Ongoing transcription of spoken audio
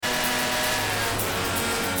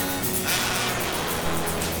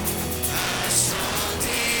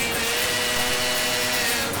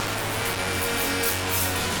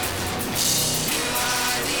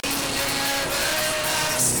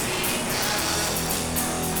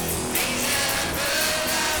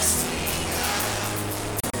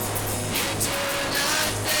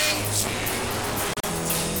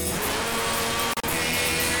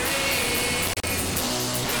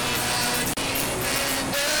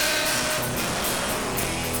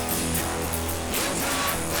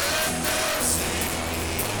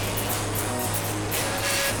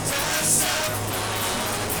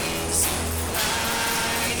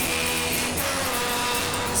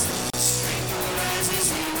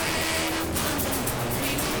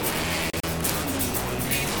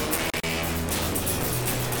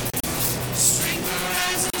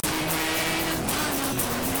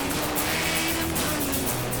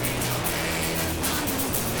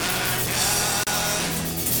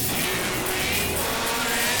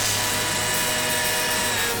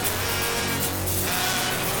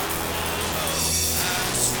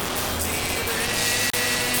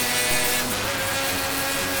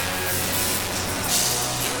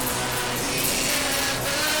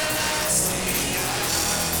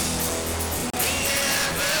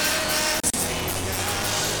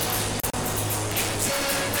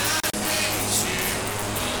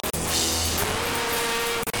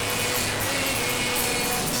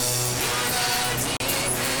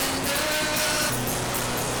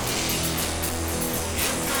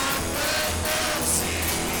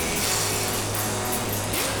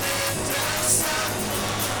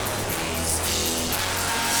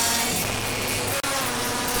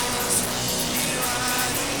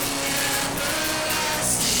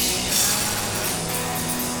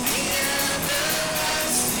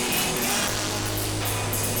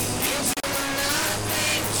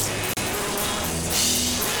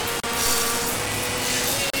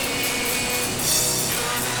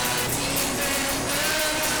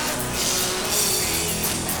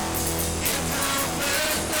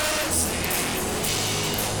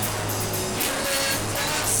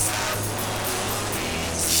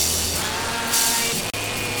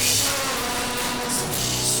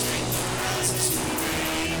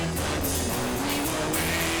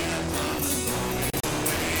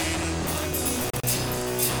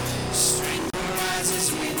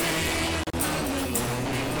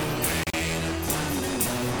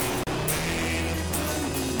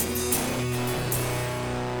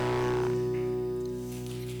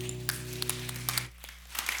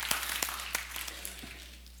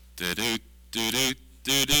Do-do, do-do,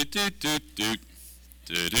 do-do, do-do, do.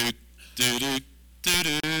 Do-do, do-do,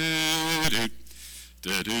 do-do, do.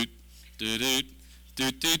 Do-do, do-do,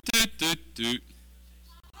 do-do, do-do, do.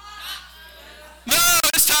 No,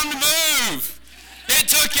 it's time to move. It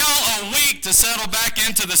took y'all a week to settle back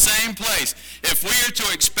into the same place. If we are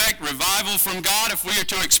to expect revival from God, if we are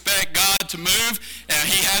to expect God to move, and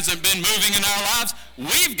he hasn't been moving in our lives,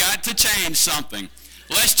 we've got to change something.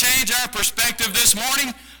 Let's change our perspective this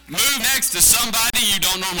morning. Move next to somebody you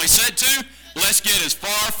don't normally sit to. Let's get as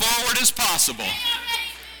far forward as possible.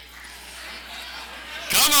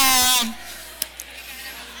 Come on.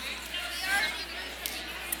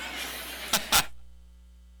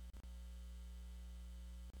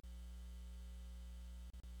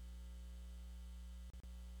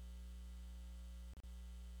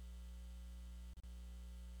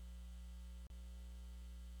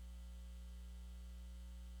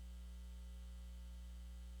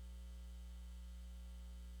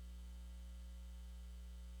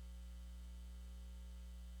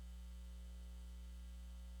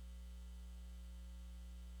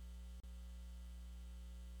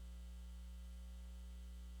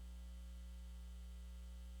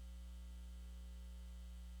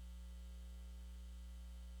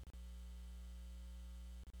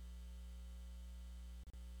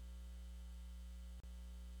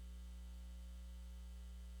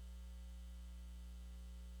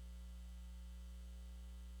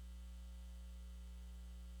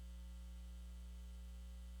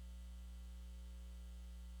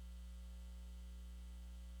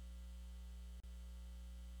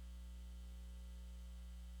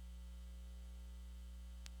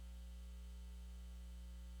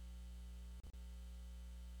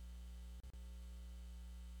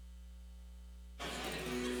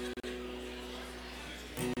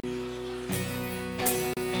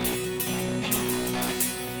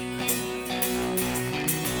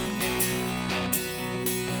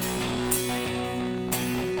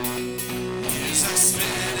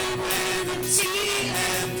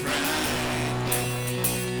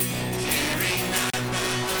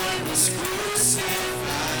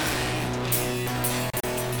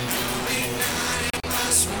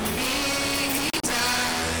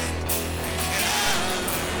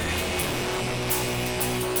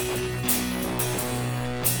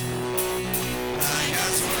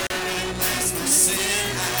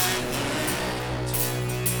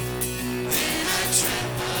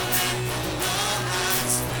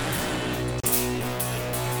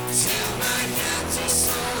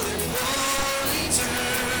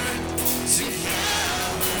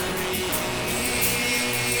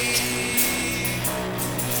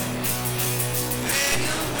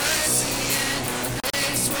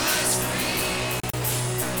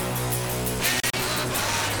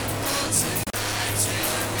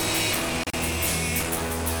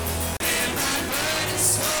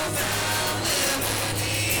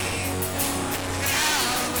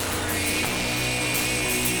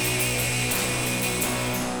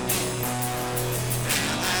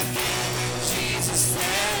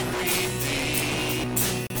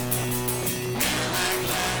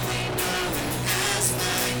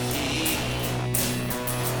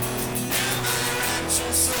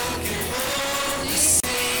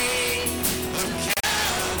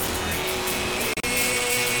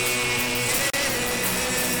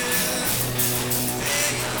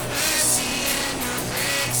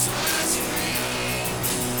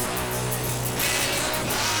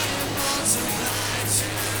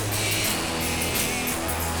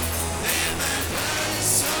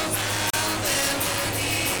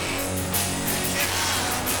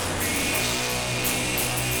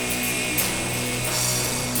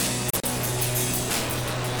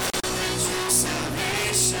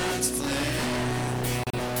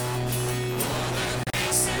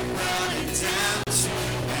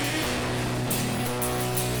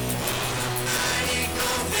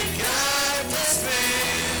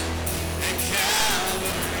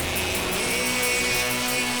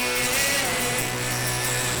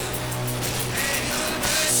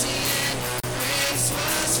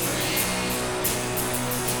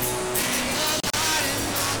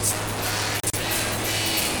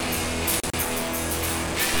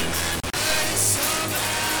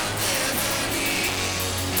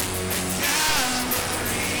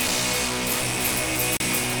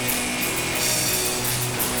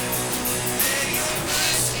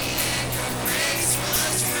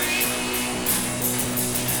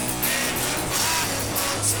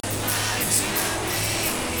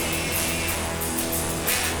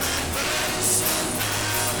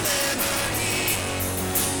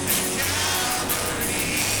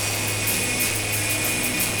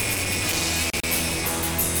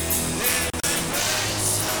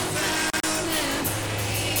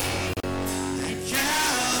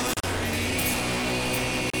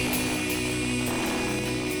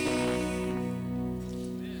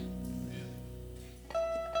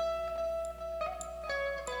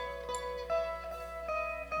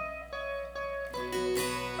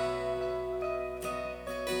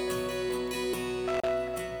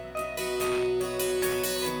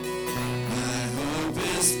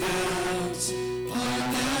 is built on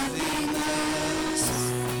nothing less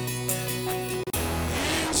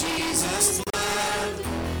than Jesus' blood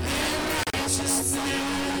and righteousness.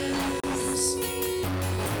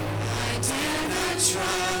 I dare not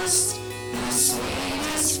trust the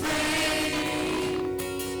sweetest frame,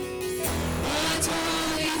 but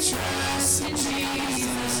only trust in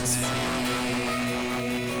Jesus' name.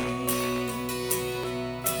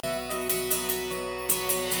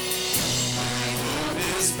 My hope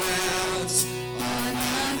is built on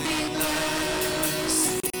nothing less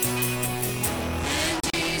than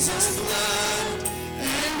Jesus' blood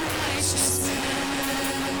and righteousness.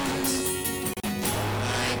 I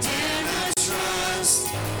dare not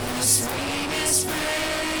trust the sweetest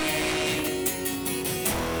frame,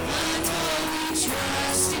 but only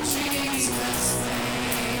trust in Jesus'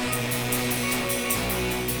 name.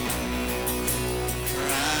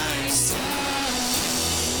 Christ, our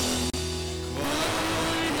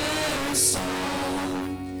cornerstone.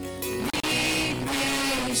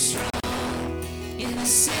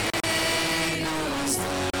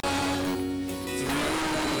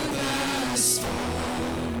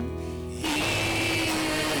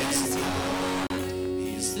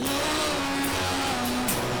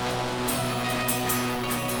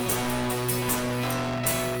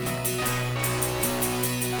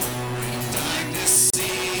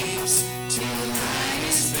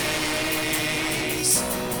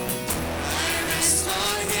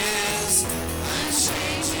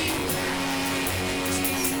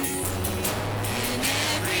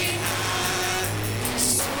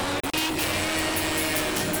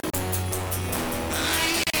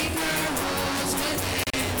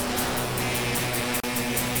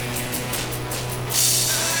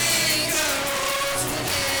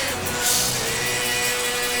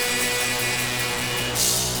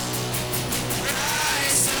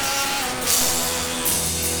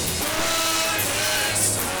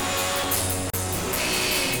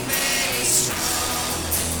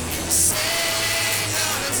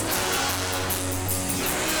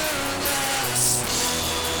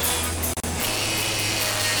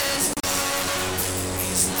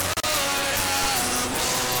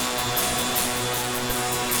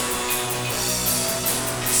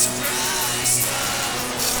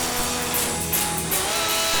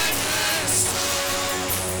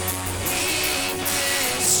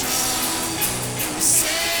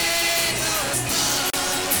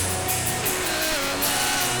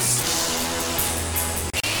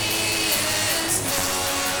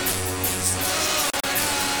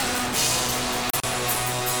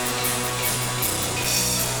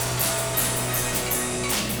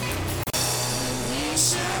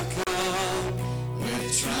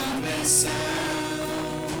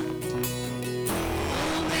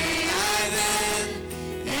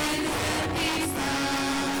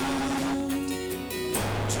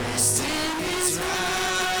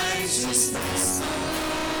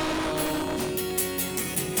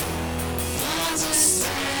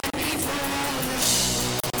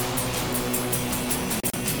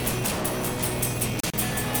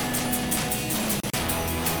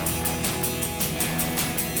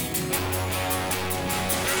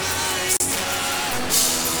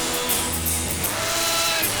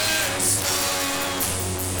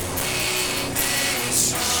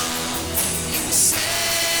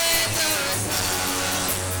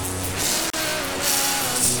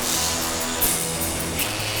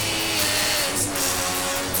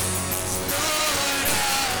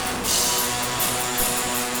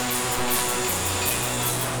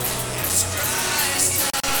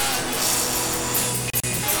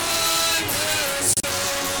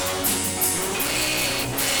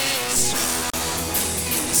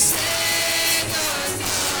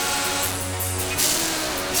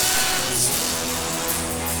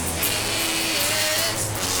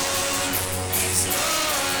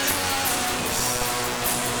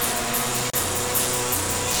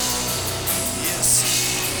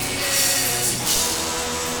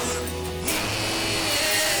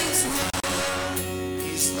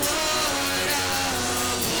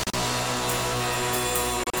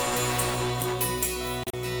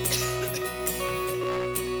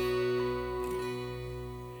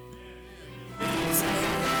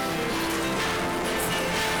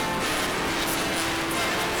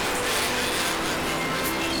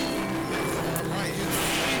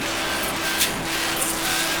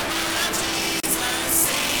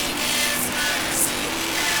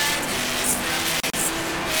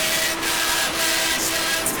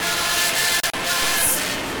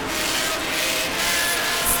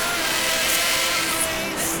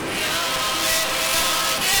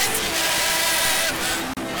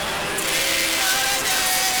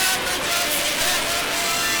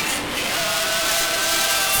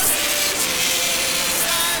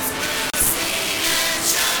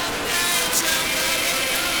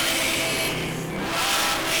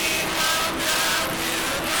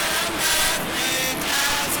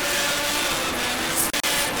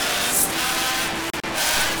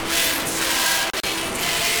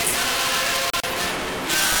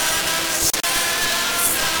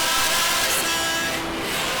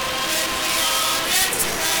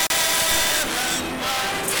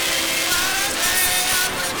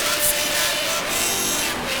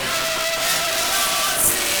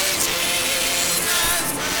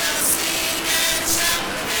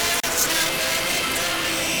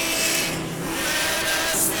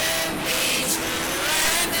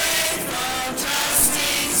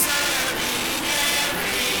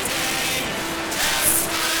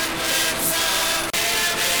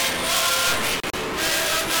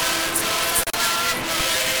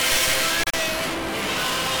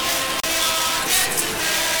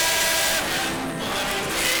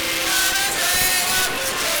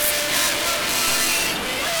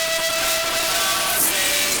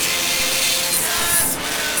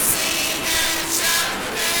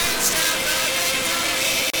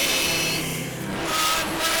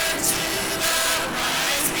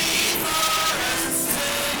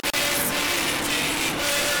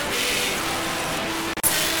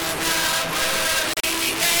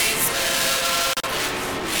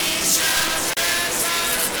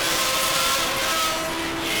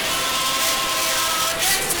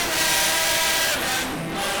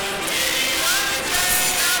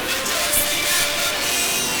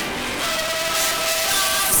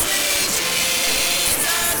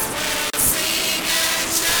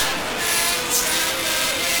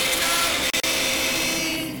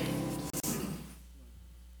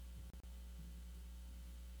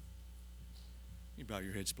 You bow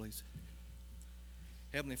your heads, please.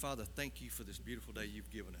 Heavenly Father, thank you for this beautiful day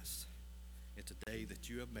you've given us. It's a day that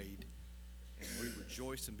you have made, and we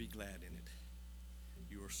rejoice and be glad in it.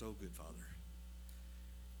 You are so good, Father.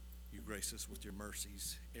 You grace us with your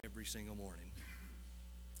mercies every single morning.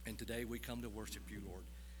 And today we come to worship you, Lord.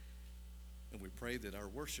 And we pray that our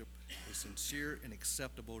worship is sincere and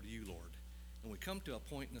acceptable to you, Lord. And we come to a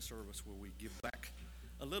point in the service where we give back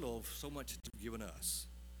a little of so much that you've given us.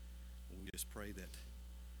 We just pray that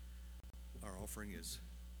our offering is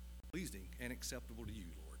pleasing and acceptable to you,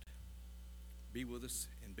 Lord. Be with us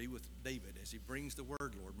and be with David as he brings the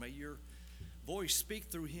word, Lord. May your voice speak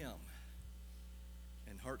through him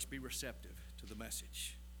and hearts be receptive to the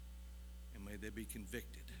message. And may they be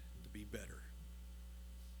convicted to be better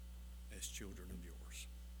as children of yours.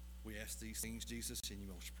 We ask these things, Jesus, in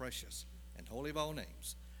your most precious and holy of all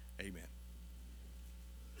names. Amen.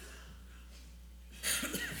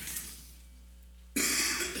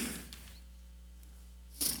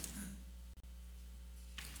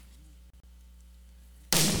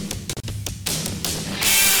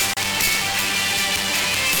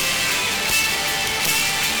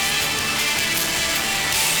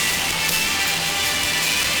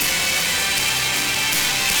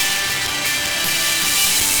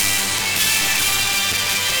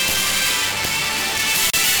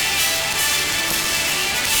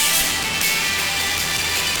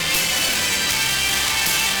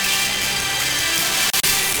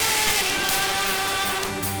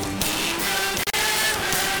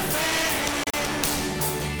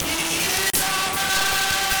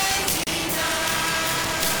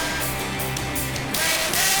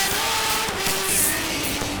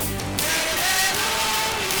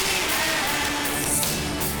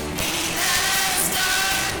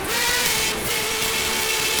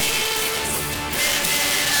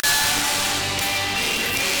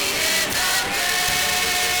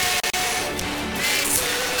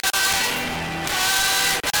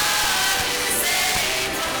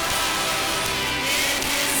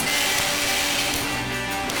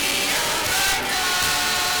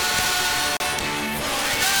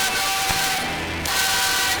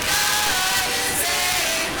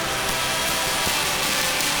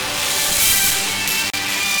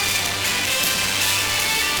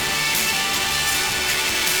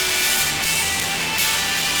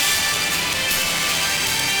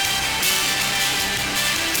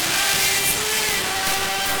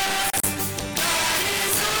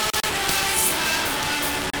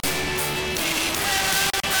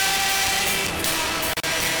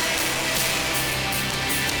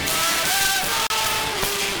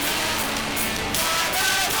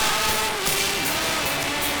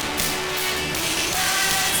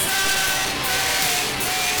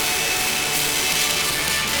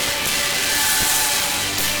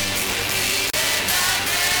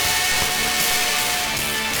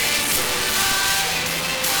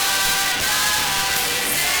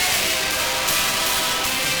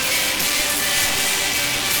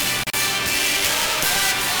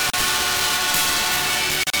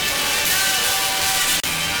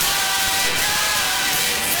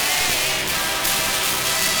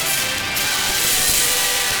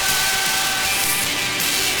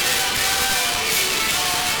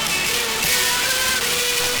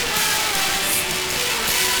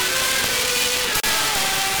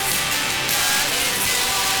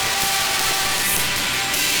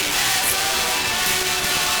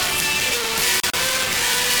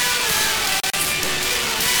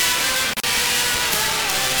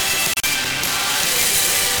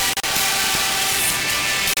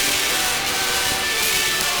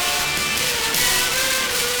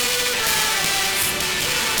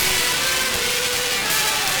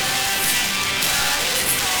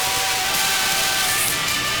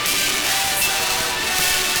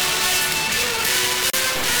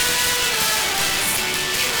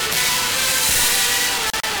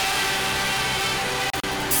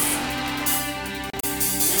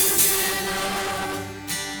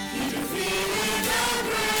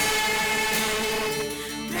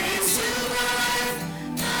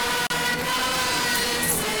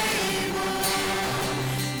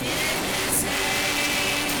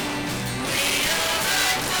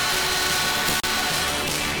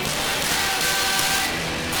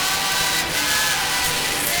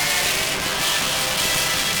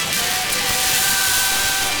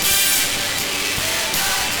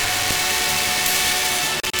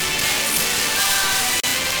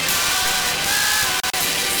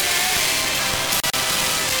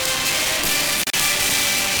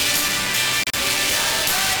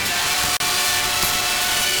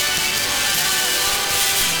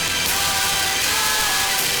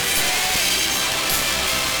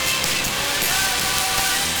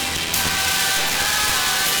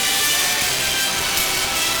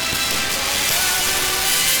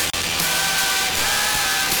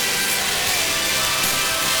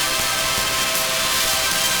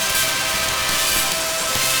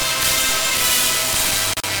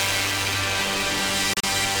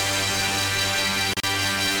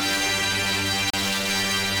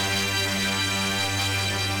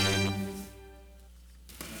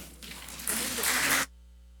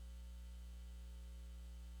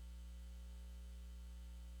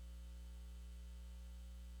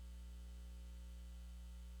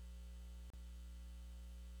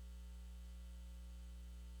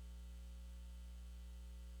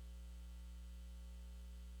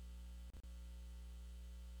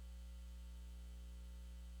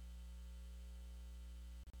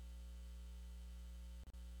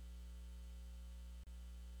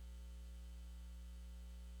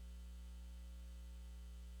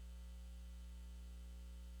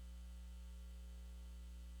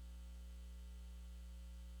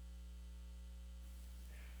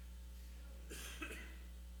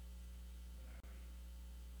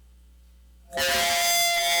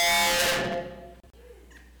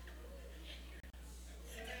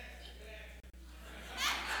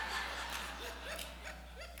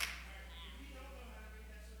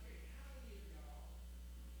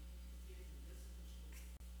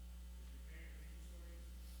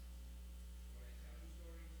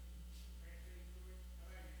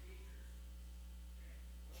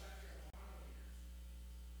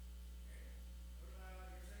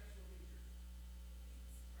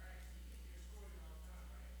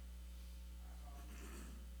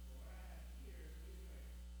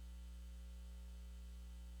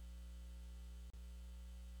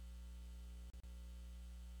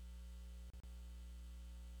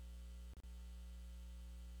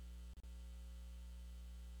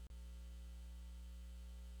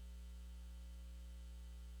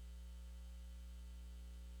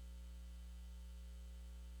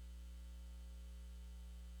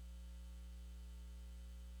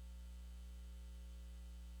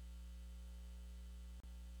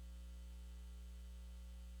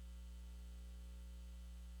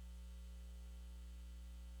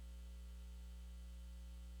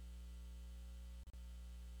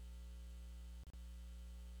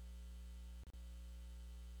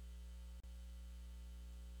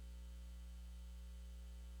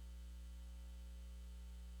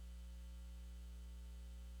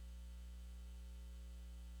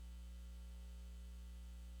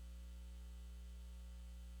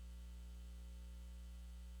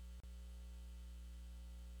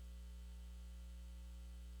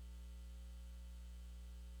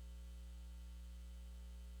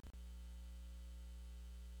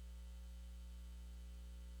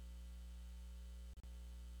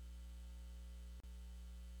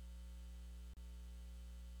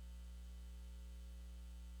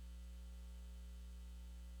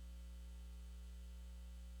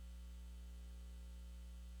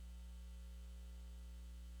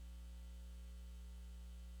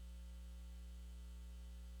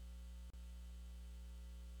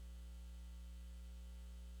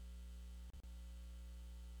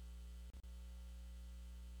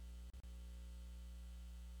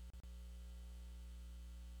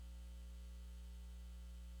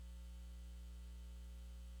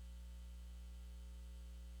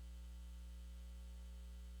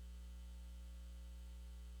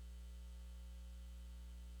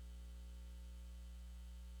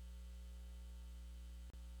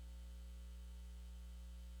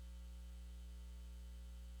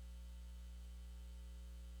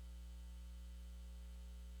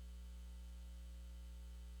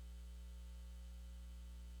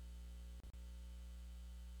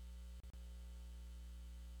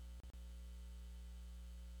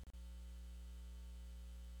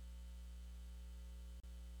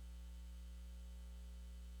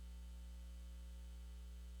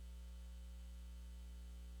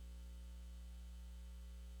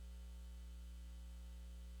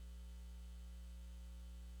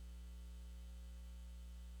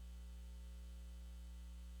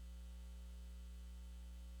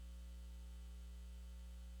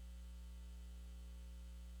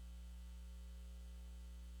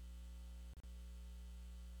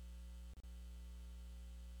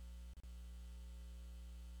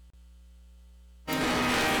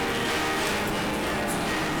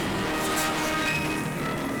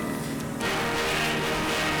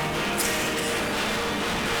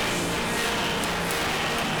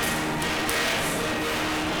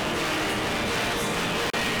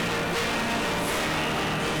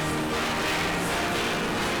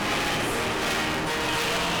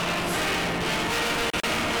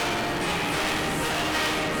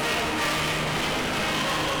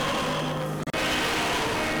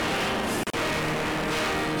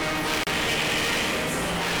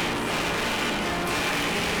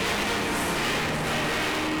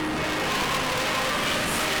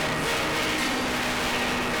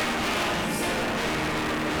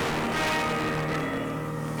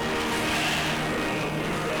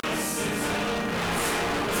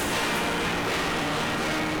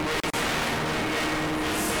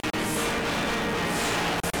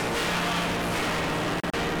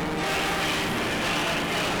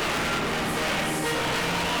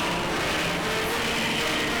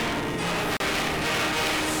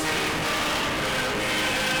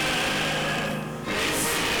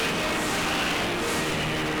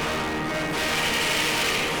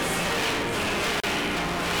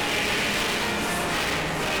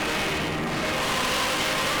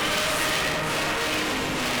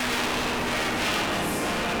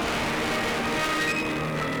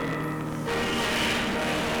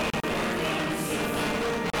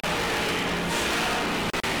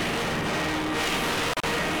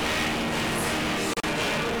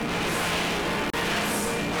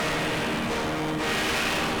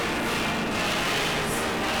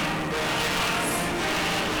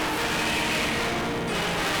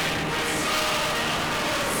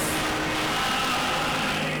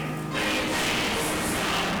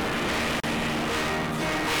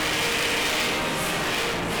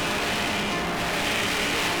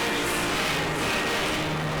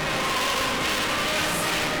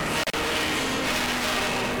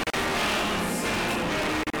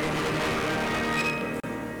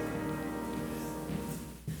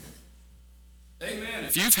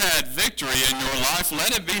 If you've had victory in your life,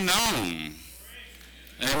 let it be known.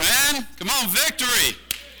 Amen? Come on, victory.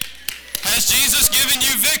 Has Jesus given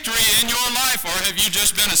you victory in your life, or have you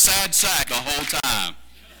just been a sad sack the whole time?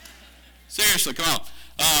 Seriously, come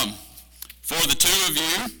on. For the two of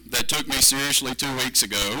you that took me seriously 2 weeks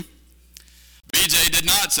ago, BJ did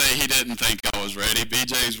not say he didn't think I was ready.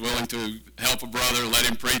 BJ is willing to help a brother, let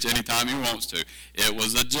him preach anytime he wants to. It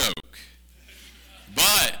was a joke.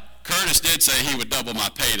 But Curtis did say he would double my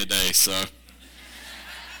pay today, so.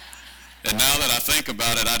 And now that I think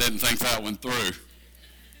about it, I didn't think that one through.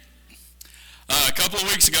 A couple of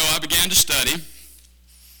weeks ago, I began to study.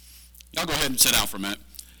 Y'all go ahead and sit down for a minute.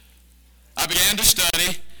 I began to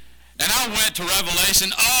study, and I went to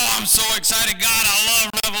Revelation. Oh, I'm so excited. God, I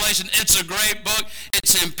love Revelation. It's a great book.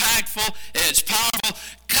 It's impactful. It's powerful.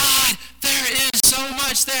 God, there is so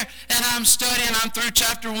much there. And I'm studying. I'm through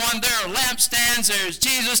chapter 1. There are lampstands. There's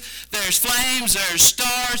Jesus. There's flames. There's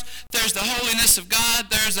stars. There's the holiness of God.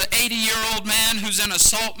 There's an 80-year-old man who's in a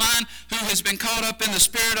salt mine who has been caught up in the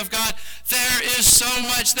Spirit of God. There is so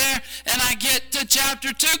much there. And I get to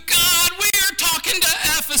chapter 2. God, we are talking to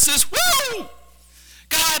Ephesus. Woo!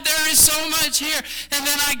 God, there is so much here. And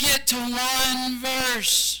then I get to one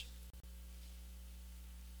verse.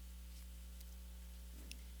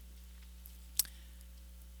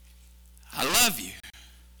 I love you,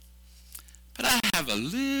 but I have a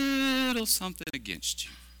little something against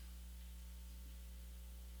you.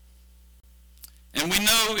 And we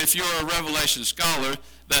know, if you're a Revelation scholar,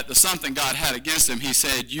 that the something God had against him, he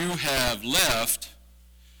said, you have left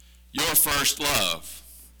your first love.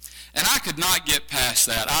 And I could not get past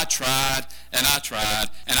that. I tried, and I tried,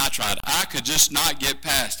 and I tried. I could just not get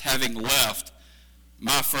past having left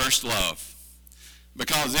my first love.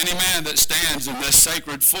 Because any man that stands in this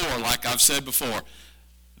sacred four, like I've said before,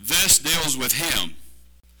 this deals with him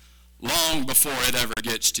long before it ever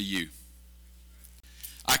gets to you.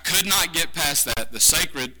 I could not get past that. The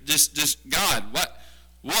sacred, just God,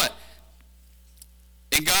 what?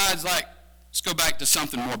 And God's like, let's go back to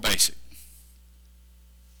something more basic.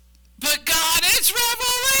 But God, it's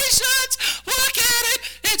Revelations. Look at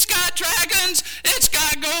it. It's got dragons. It's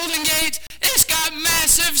got golden gates. It's got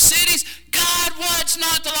massive cities. God, what's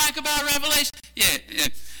not to like about Revelation? Yeah.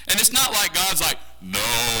 And it's not like God's like,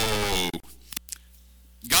 no.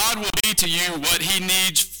 God will be to you what he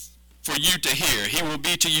needs for you to hear. He will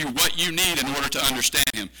be to you what you need in order to understand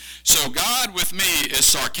him. So God with me is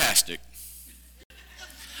sarcastic.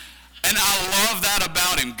 And I love that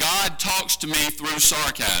about him. God talks to me through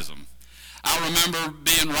sarcasm. I remember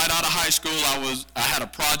being right out of high school. I had a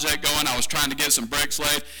project going. I was trying to get some bricks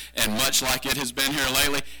laid, and much like it has been here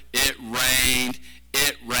lately, it rained,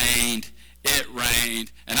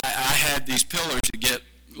 and I had these pillars to get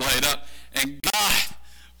laid up. And God,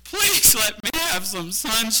 please let me have some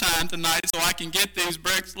sunshine tonight so I can get these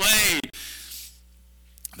bricks laid.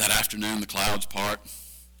 That afternoon, the clouds part.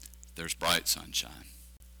 There's bright sunshine.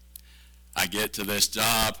 I get to this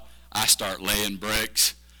job. I start laying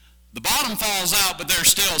bricks. The bottom falls out, but there's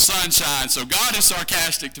still sunshine. So God is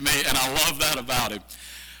sarcastic to me, and I love that about him.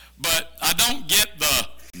 But I don't get the,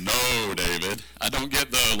 no, David. I don't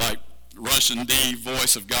get the, Russian D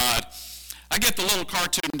voice of God. I get the little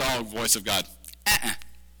cartoon dog voice of God.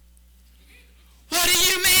 What do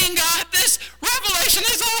you mean, God? This Revelation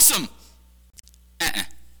is awesome.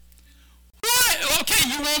 What? Okay,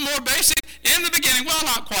 you want more basic? In the beginning, well,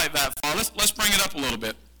 not quite that far. Let's bring it up a little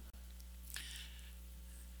bit.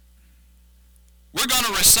 We're going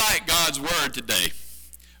to recite God's word today.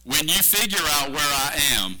 When you figure out where I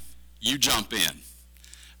am, you jump in.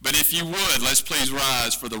 But if you would, let's please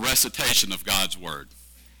rise for the recitation of God's word.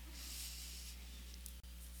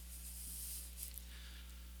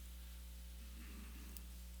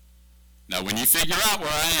 Now, when you figure out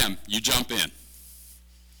where I am, you jump in.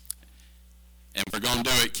 And we're going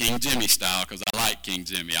to do it King Jimmy style, because I like King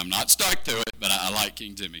Jimmy. I'm not stuck to it, but I like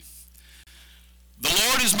King Jimmy. The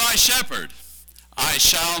Lord is my shepherd. I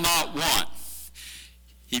shall not want.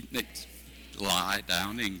 He lie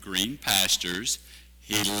down in green pastures.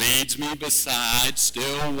 He leads me beside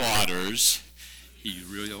still waters. He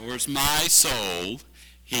restores my soul.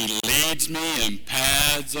 He leads me in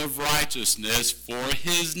paths of righteousness for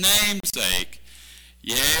his name's sake.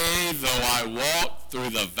 Yea, though I walk through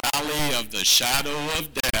the valley of the shadow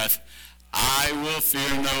of death, I will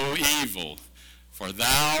fear no evil, for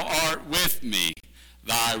thou art with me.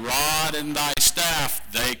 Thy rod and thy staff,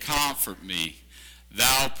 they comfort me.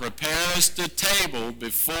 Thou preparest a table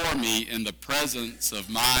before me in the presence of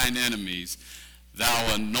mine enemies.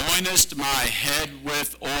 Thou anointest my head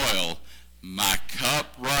with oil. My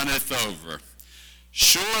cup runneth over.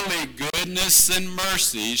 Surely goodness and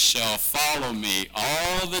mercy shall follow me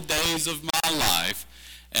all the days of my life,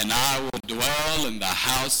 and I will dwell in the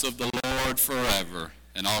house of the Lord forever.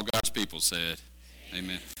 And all God's people said,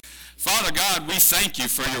 amen. Father God, we thank you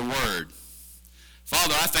for your word.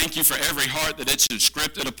 Father, I thank you for every heart that it's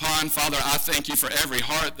inscripted upon. Father, I thank you for every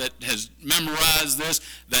heart that has memorized this,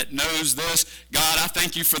 that knows this. God, I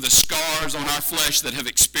thank you for the scars on our flesh that have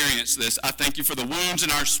experienced this. I thank you for the wounds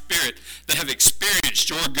in our spirit that have experienced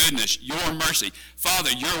your goodness, your mercy.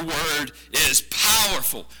 Father, your word is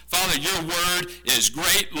powerful. Father, your word is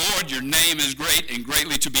great. Lord, your name is great and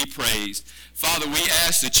greatly to be praised. Father, we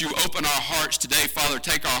ask that you open our hearts today. Father,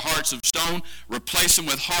 take our hearts of stone, replace them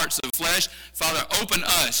with hearts of flesh. Father, open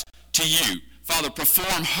us to you. Father,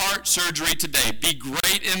 perform heart surgery today. Be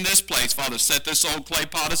great in this place. Father, set this old clay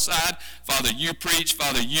pot aside. Father, you preach.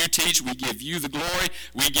 Father, you teach. We give you the glory.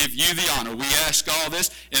 We give you the honor. We ask all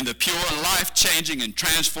this in the pure, life-changing, and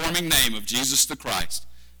transforming name of Jesus the Christ.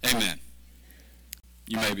 Amen.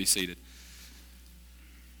 You may be seated.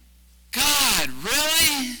 God,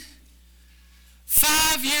 really?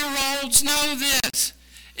 5-year-olds know this.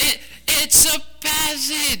 It's a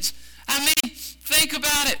passage. I mean, think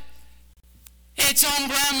about it. It's on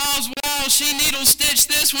Grandma's wall. She needle stitched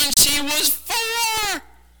this when she was 4.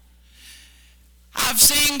 I've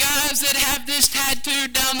seen guys that have this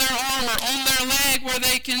tattooed down their arm or on their leg where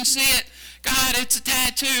they can see it. God, it's a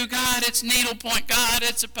tattoo. God, it's needlepoint. God,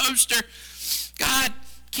 it's a poster. God,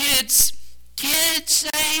 kids say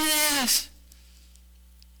this.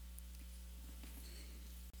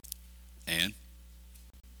 And?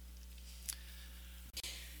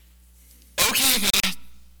 Okay, God.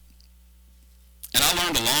 And I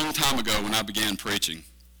learned a long time ago when I began preaching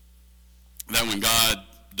that when God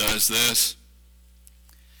does this,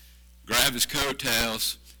 grab his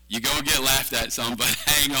coattails, you're going to get laughed at some, but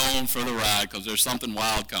hang on for the ride because there's something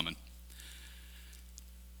wild coming.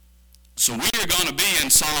 So we are going to be in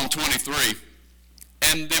Psalm 23.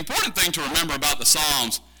 And the important thing to remember about the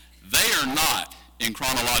Psalms, they are not in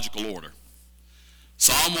chronological order.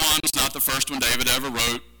 Psalm 1 is not the first one David ever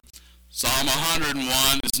wrote. Psalm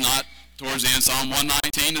 101 is not towards the end. Psalm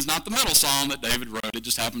 119 is not the middle psalm that David wrote. It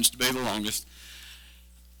just happens to be the longest.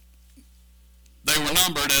 They were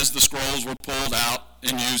numbered as the scrolls were pulled out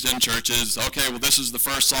and used in churches. Okay, well, this is the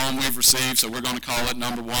first psalm we've received, so we're going to call it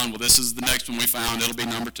number 1. Well, this is the next one we found. It'll be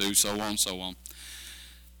number 2, so on, so on.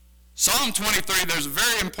 Psalm 23, there's a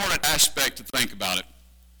very important aspect to think about it.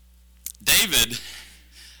 David,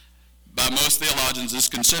 by most theologians, is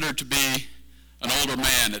considered to be an older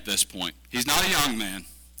man at this point. He's not a young man.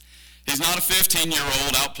 He's not a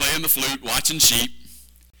 15-year-old out playing the flute, watching sheep.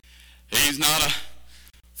 He's not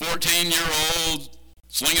a 14-year-old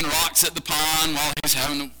slinging rocks at the pond while he's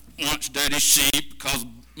having to watch daddy's sheep because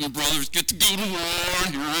my brothers get to go to war,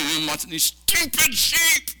 and here I am watching these stupid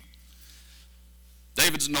sheep.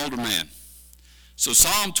 David's an older man. So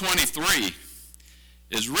Psalm 23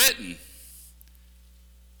 is written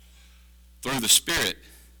through the spirit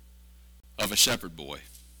of a shepherd boy,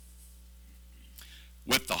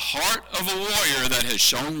 with the heart of a warrior that has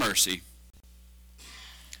shown mercy,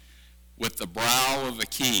 with the brow of a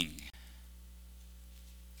king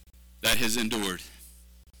that has endured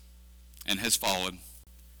and has fallen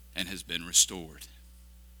and has been restored.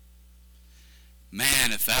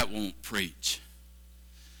 Man, if that won't preach.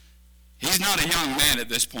 He's not a young man at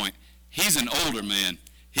this point. He's an older man.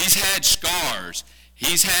 He's had scars.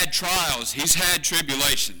 He's had trials. He's had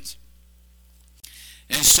tribulations.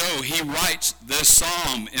 And so he writes this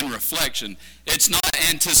psalm in reflection. It's not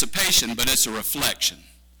anticipation, but it's a reflection.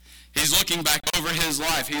 He's looking back over his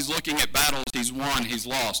life. He's looking at battles he's won, he's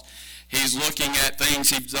lost. He's looking at things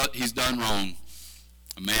he's done wrong.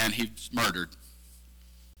 A man he's murdered.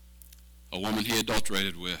 A woman he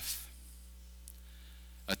adulterated with.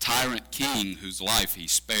 A tyrant king whose life he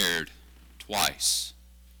spared twice.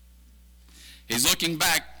 He's looking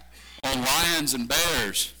back on lions and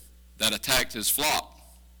bears that attacked his flock.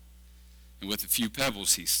 And with a few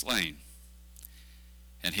pebbles he's slain.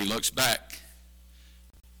 And he looks back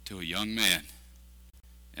to a young man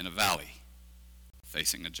in a valley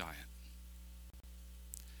facing a giant.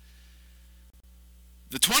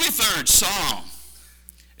 The 23rd Psalm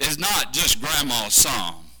is not just Grandma's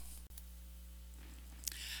psalm.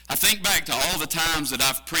 I think back to all the times that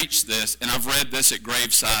I've preached this and I've read this at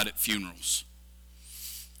graveside at funerals.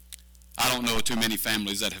 I don't know too many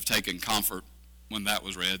families that have taken comfort when that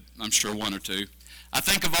was read. I'm sure one or two. I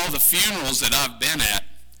think of all the funerals that I've been at,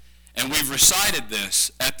 and we've recited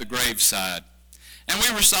this at the graveside. And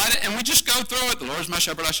we recite it, and we just go through it. The Lord is my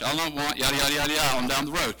shepherd, I shall not want, yada, yada, yada, yada, on down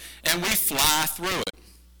the road. And we fly through it.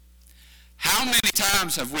 How many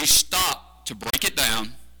times have we stopped to break it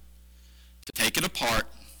down, to take it apart,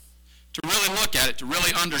 to really look at it, to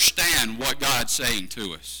really understand what God's saying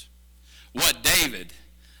to us? What David,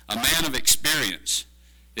 a man of experience,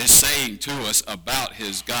 is saying to us about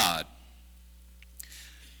his God.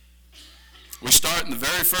 We start in the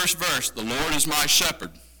very first verse, "The Lord is my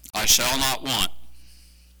shepherd, I shall not want."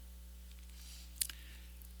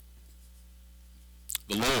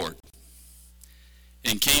 The Lord.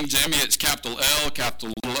 In King James, it's capital L,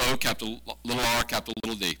 capital little O, capital little R, capital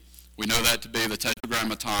little D. We know that to be the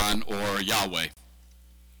Tetragrammaton, or Yahweh.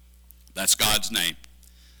 That's God's name.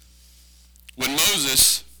 When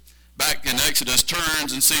Moses, back in Exodus,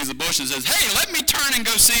 turns and sees the bush and says, "Hey, let me turn and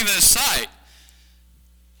go see this sight."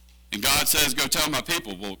 And God says, "Go tell my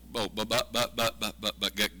people." But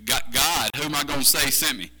God, who am I going to say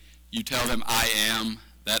sent me? You tell them, "I am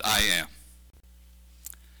that I am."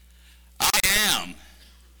 I am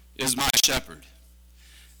is my shepherd.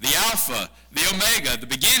 The Alpha, the Omega, the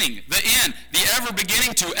beginning, the end, the ever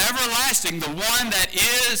beginning to everlasting, the one that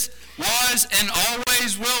is, was, and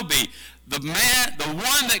always will be. The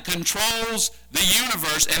one that controls the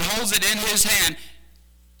universe and holds it in his hand.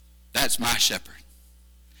 That's my shepherd.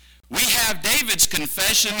 We have David's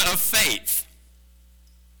confession of faith.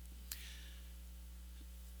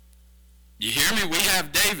 You hear me? We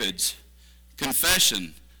have David's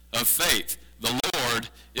confession of faith. The Lord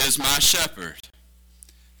is my shepherd.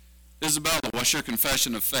 Isabella, what's your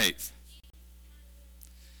confession of faith?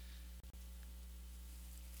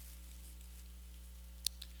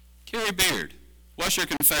 Carrie Beard, what's your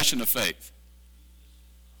confession of faith?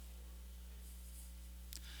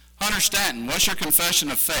 Hunter Stanton, what's your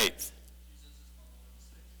confession of faith?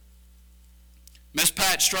 Miss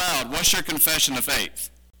Pat Stroud, what's your confession of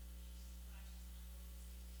faith?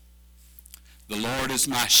 The Lord is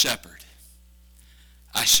my shepherd,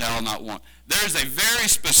 I shall not want. There's a very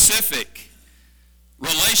specific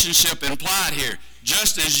relationship implied here,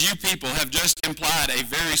 just as you people have just implied a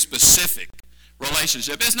very specific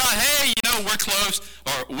relationship. It's not, hey, we're close,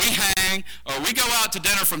 or we hang, or we go out to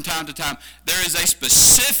dinner from time to time. There is a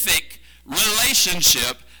specific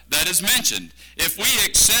relationship that is mentioned. If we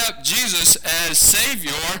accept Jesus as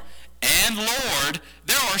Savior and Lord,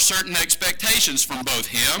 there are certain expectations from both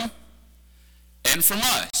him and from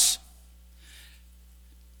us.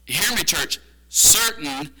 Hear me, church.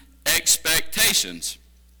 Certain expectations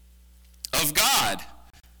of God.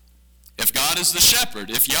 If God is the shepherd,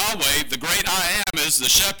 if Yahweh, the great I am, is the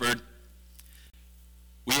shepherd,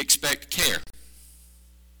 we expect care.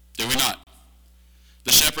 Do we not?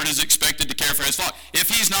 The shepherd is expected to care for his flock. If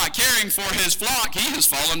he's not caring for his flock, he has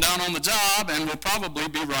fallen down on the job and will probably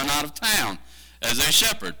be run out of town as a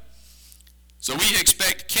shepherd. So we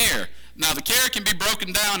expect care. Now, the care can be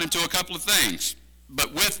broken down into a couple of things.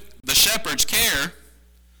 But with the shepherd's care,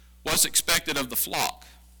 what's expected of the flock?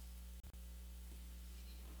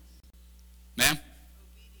 Ma'am?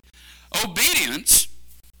 Obedience,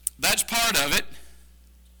 that's part of it.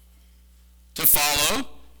 To follow,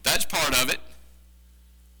 that's part of it.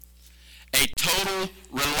 A total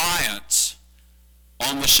reliance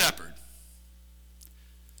on the shepherd.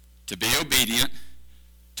 To be obedient,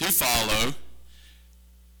 to follow,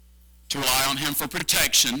 to rely on him for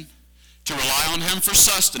protection, to rely on him for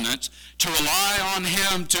sustenance, to rely on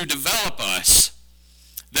him to develop us.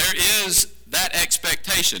 There is that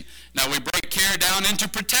expectation. Now we break care down into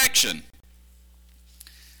protection.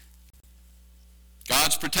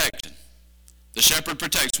 God's protection. The shepherd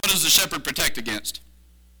protects. What does the shepherd protect against?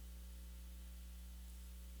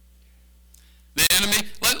 The enemy.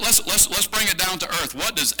 Let's bring it down to earth.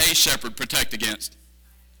 What does a shepherd protect against?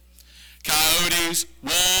 Coyotes,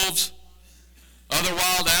 wolves, other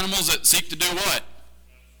wild animals that seek to do what?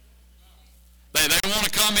 They want to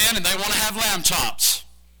come in and they want to have lamb chops.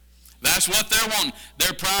 That's what they're wanting.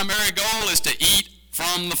 Their primary goal is to eat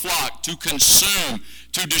from the flock, to consume,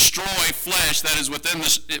 to destroy flesh that is within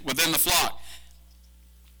the flock.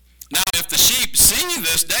 Now, if the sheep see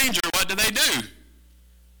this danger, what do?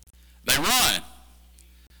 They run.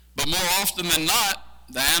 But more often than not,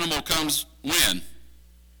 the animal comes when?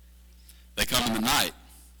 They come in the night.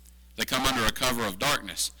 They come under a cover of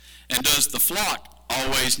darkness. And does the flock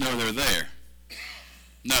always know they're there?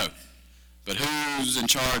 No. But who's in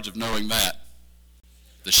charge of knowing that?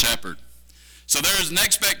 The shepherd. So there is an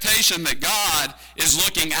expectation that God is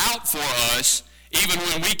looking out for us even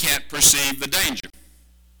when we can't perceive the danger.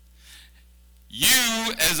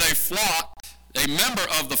 You as a flock, a member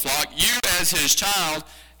of the flock, you as his child,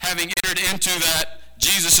 having entered into that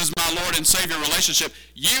Jesus is my Lord and Savior relationship,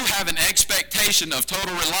 you have an expectation of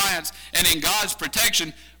total reliance, and in God's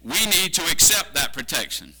protection, we need to accept that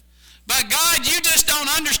protection. But God, you just don't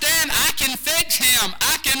understand. I can fix him.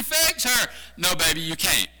 I can fix her. No, baby, you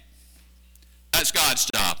can't. That's God's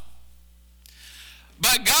job.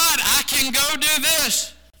 But God, I can go do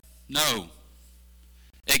this. No.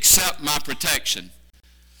 Accept my protection.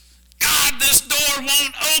 God, this door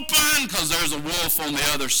won't open because there's a wolf on the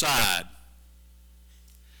other side.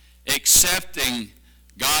 Accepting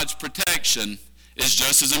God's protection is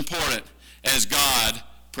just as important as God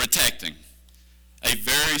protecting. A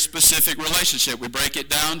very specific relationship. We break it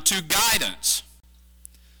down to guidance.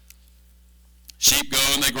 Sheep go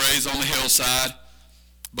and they graze on the hillside,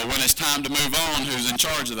 but when it's time to move on, who's in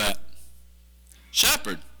charge of that?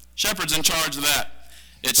 Shepherd. Shepherd's in charge of that.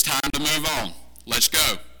 It's time to move on. Let's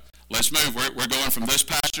go. Let's move. We're going from this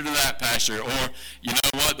pasture to that pasture. Or, you know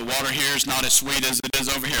what? The water here is not as sweet as it is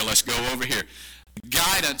over here. Let's go over here.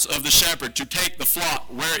 Guidance of the shepherd to take the flock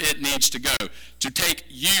where it needs to go. To take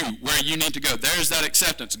you where you need to go. There's that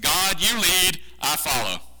acceptance. God, you lead. I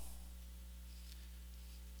follow.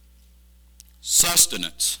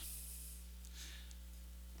 Sustenance.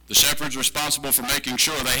 The shepherd's responsible for making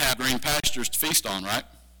sure they have green pastures to feast on, right?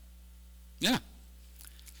 Yeah.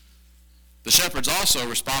 The shepherd's also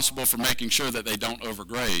responsible for making sure that they don't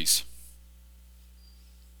overgraze.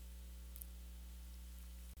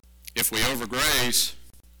 If we overgraze,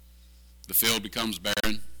 the field becomes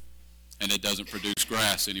barren and it doesn't produce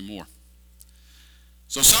grass anymore.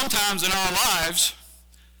 So sometimes in our lives,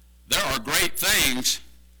 there are great things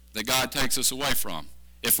that God takes us away from.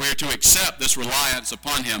 If we're to accept this reliance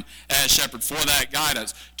upon him as shepherd for that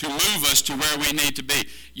guidance, to move us to where we need to be.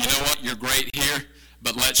 You know what? You're great here,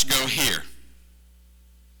 but let's go here.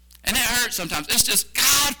 And it hurts sometimes. It's just,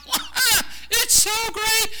 God, it's so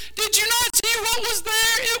great. Did you not see what was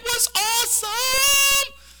there? It was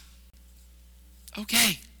awesome.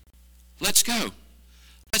 Okay, let's go.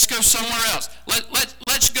 Let's go somewhere else.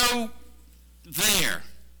 Let's go there.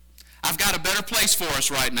 I've got a better place for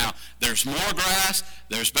us right now. There's more grass.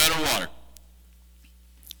 There's better water.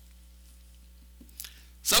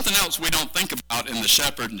 Something else we don't think about in the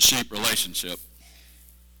shepherd and sheep relationship.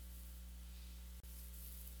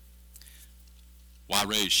 Why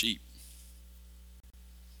raise sheep?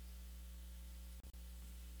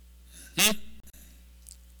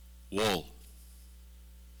 Wool.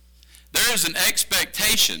 There is an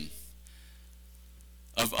expectation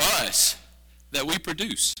of us that we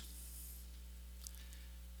produce,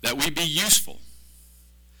 that we be useful,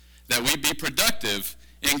 that we be productive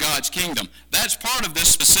in God's kingdom. That's part of this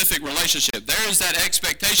specific relationship. There is that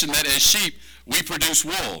expectation that as sheep, we produce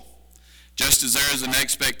wool, just as there is an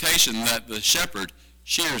expectation that the shepherd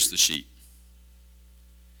shears the sheep.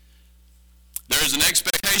 There is an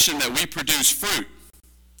expectation that we produce fruit,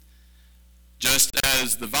 just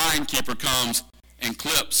as the vine keeper comes and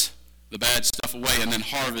clips the bad stuff away and then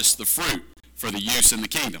harvests the fruit for the use in the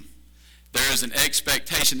kingdom. There is an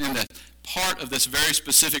expectation in that part of this very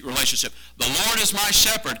specific relationship. The Lord is my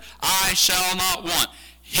shepherd, I shall not want.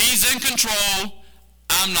 He's in control,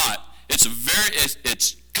 I'm not.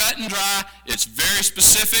 It's cut and dry, it's very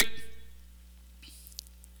specific.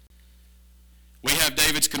 We have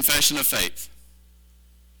David's confession of faith.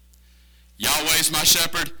 Yahweh's my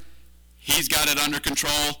shepherd, he's got it under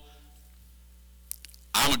control.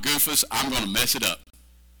 I'm a goofus, I'm going to mess it up.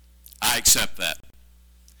 I accept that.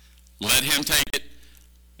 Let him take it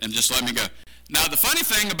and just let me go. Now, the funny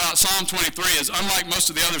thing about Psalm 23 is, unlike most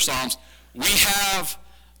of the other Psalms, we have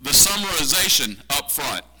the summarization up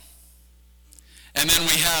front. And then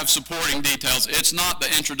we have supporting details. It's not the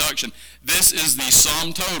introduction. This is the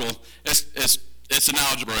sum total. It's an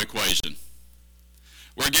algebra equation.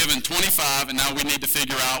 We're given 25, and now we need to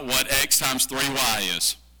figure out what x times 3y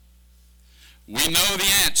is. We know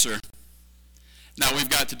the answer. Now we've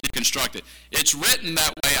got to deconstruct it. It's written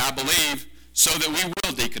that way, I believe, so that we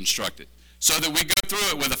will deconstruct it. So that we go through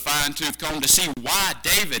it with a fine-tooth comb to see why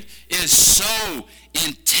David is so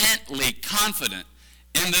intently confident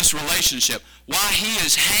in this relationship. Why he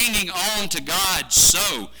is hanging on to God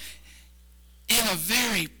so in a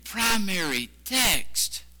very primary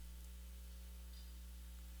text.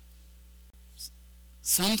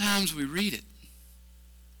 Sometimes we read it,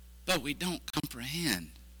 but we don't comprehend.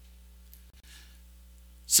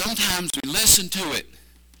 Sometimes we listen to it,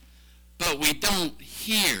 but we don't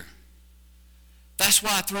hear. That's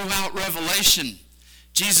why throughout Revelation,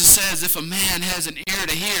 Jesus says, if a man has an ear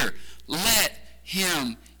to hear, let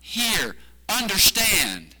him hear.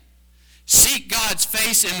 Understand. Seek God's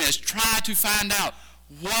face in this. Try to find out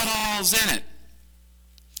what all's in it.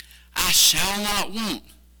 I shall not want.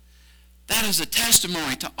 That is a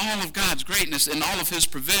testimony to all of God's greatness and all of his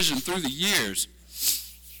provision through the years.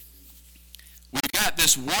 We've got this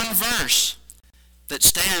this one verse that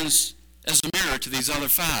stands as a mirror to these other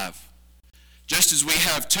 5. Just as we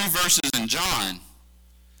have 2 verses in John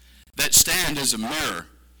that stand as a mirror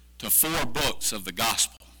to 4 books of the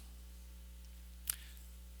gospel.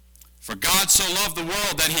 For God so loved the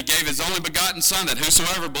world that he gave his only begotten Son, that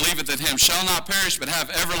whosoever believeth in him shall not perish but have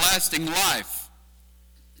everlasting life.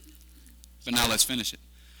 But now let's finish it.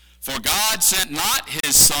 For God sent not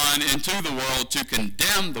his Son into the world to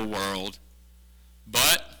condemn the world,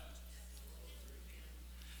 but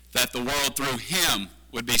that the world through him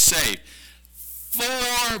would be saved. 4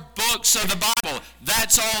 books of the Bible.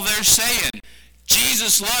 That's all they're saying.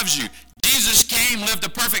 Jesus loves you. Jesus came, lived a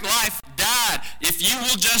perfect life, died. If you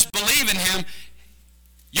will just believe in him,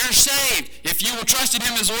 you're saved. If you will trust in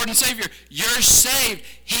him as Lord and Savior, you're saved.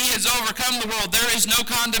 He has overcome the world. There is no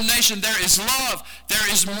condemnation. There is love.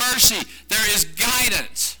 There is mercy. There is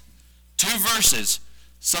guidance. 2 verses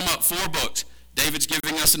sum up 4 books. David's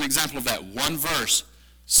giving us an example of that. 1 verse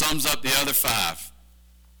sums up the other 5.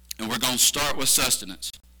 And we're going to start with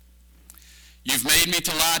sustenance. You've made me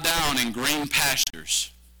to lie down in green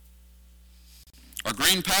pastures. Are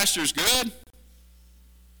green pastures good?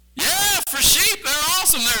 Yeah, for sheep, they're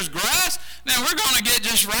awesome. There's grass. Now we're going to get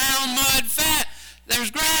just round, mud, fat.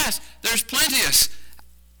 There's grass. There's plenteous.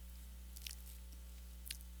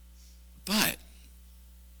 But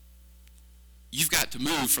you've got to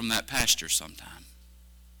move from that pasture sometime.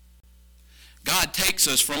 God takes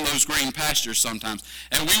us from those green pastures sometimes.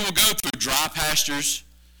 And we will go through dry pastures.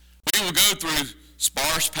 We will go through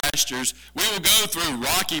sparse pastures. We will go through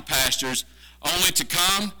rocky pastures, only to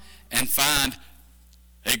come and find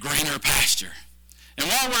a greener pasture. And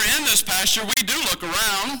while we're in this pasture, we do look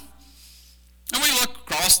around, and we look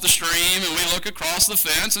across the stream, and we look across the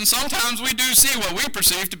fence, and sometimes we do see what we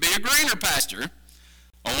perceive to be a greener pasture,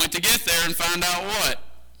 only to get there and find out what?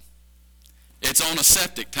 It's on a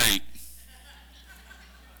septic tank.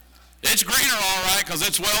 It's greener all right because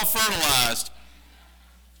it's well fertilized.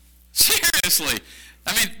 Seriously.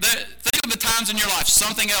 I mean, think of the times in your life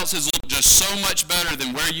something else has looked just so much better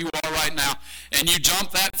than where you are right now, and you jump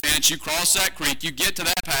that fence, you cross that creek, you get to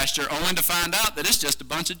that pasture, only to find out that it's just a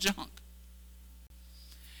bunch of junk.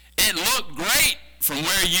 It looked great from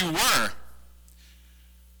where you were.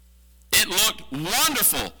 It looked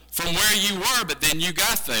wonderful from where you were, but then you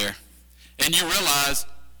got there, and you realize,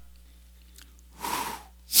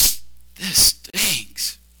 this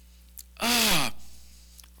stinks.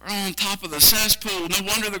 We're on top of the cesspool. No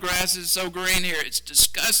wonder the grass is so green here. It's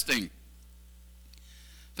disgusting.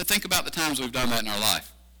 But think about the times we've done that in our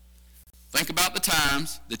life. Think about the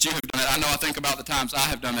times that you have done it. I know I think about the times I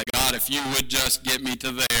have done that. God, if you would just get me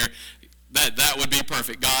to there, that would be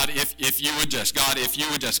perfect. God, if you would just. God, if you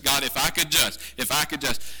would just. God, if I could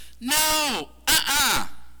just. No.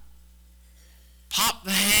 Pop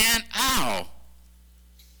the hand. Ow.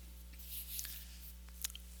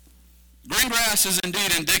 Green grass is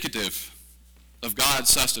indeed indicative of God's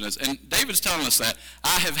sustenance. And David's telling us that.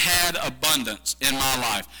 I have had abundance in my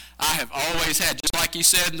life. I have always had, just like he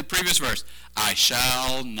said in the previous verse, I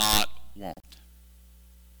shall not want.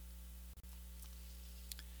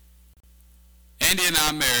 Andy and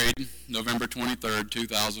I married November 23rd,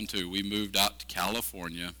 2002. We moved out to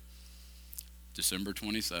California December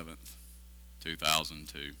 27th,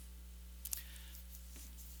 2002.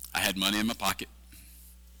 I had money in my pocket.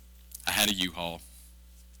 I had a U-Haul.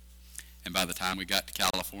 And by the time we got to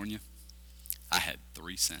California, I had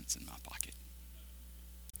 3 cents in my pocket.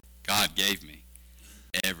 God gave me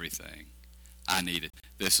everything I needed.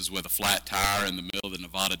 This is with a flat tire in the middle of the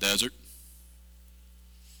Nevada desert.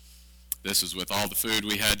 This is with all the food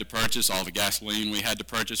we had to purchase, all the gasoline we had to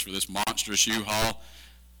purchase for this monstrous U-Haul.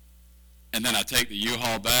 And then I take the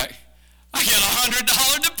U-Haul back. I get a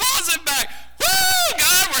 $100 deposit back. Woo!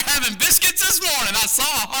 God, we're having biscuits this morning. I saw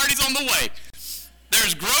a Hardee's on the way.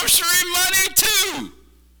 There's grocery money too.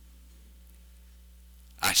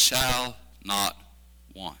 I shall not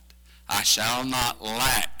want. I shall not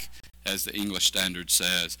lack, as the English Standard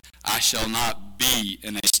says. I shall not be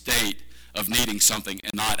in a state of needing something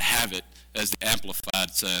and not have it, as the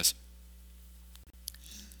Amplified says.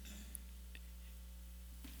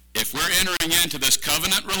 If we're entering into this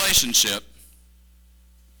covenant relationship,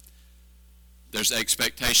 there's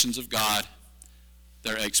expectations of God.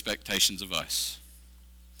 There are expectations of us.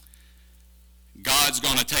 God's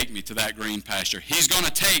going to take me to that green pasture. He's going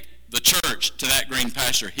to take the church to that green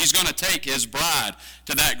pasture. He's going to take his bride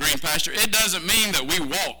to that green pasture. It doesn't mean that we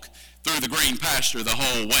walk through the green pasture the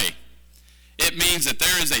whole way. It means that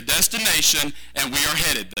there is a destination and we are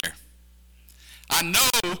headed there. I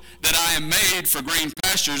know that I am made for green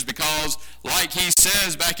pastures because, like he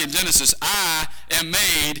says back in Genesis, I am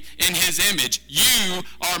made in his image. You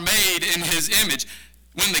are made in his image.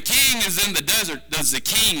 When the king is in the desert, does the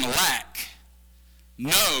king lack?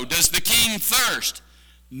 No. Does the king thirst?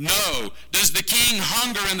 No. Does the king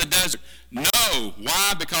hunger in the desert? No.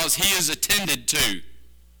 Why? Because he is attended to.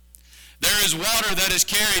 There is water that is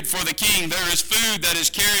carried for the king. There is food that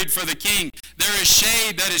is carried for the king. There is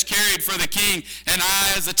shade that is carried for the king. And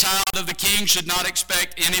I, as a child of the king, should not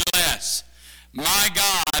expect any less. My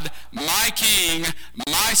God, my king,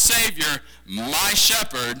 my Savior, my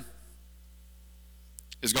shepherd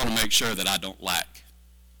is going to make sure that I don't lack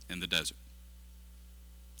in the desert.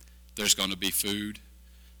 There's going to be food.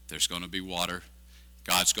 There's going to be water.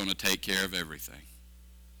 God's going to take care of everything.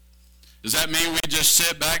 Does that mean we just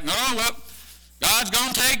sit back and, oh, well, God's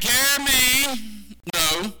going to take care of me?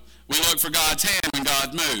 No. We look for God's hand when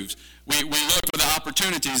God moves. We look for the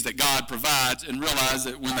opportunities that God provides and realize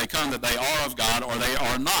that when they come that they are of God or they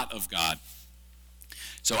are not of God.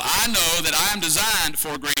 So I know that I am designed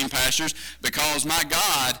for green pastures because my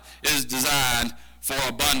God is designed for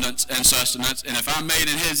abundance and sustenance. And if I'm made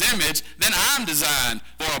in his image, then I'm designed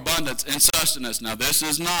for abundance and sustenance. Now, this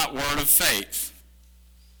is not word of faith.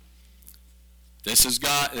 This is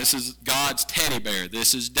God's teddy bear.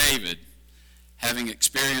 This is David having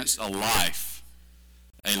experienced a life,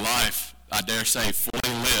 I dare say,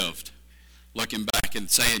 fully lived, looking back and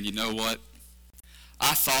saying, you know what?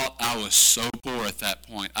 I thought I was so poor at that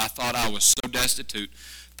point. I thought I was so destitute.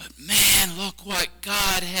 But man, look what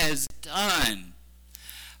God has done.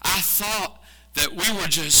 I thought that we were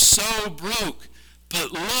just so broke,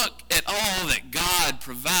 but look at all that God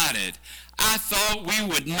provided. I thought we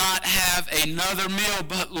would not have another meal,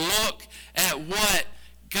 but look at what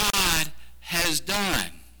God has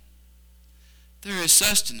done. There is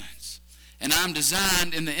sustenance, and I'm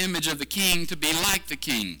designed in the image of the king to be like the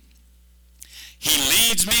king. He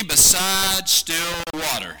leads me beside still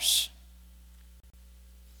waters.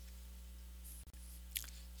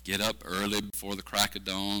 Get up early before the crack of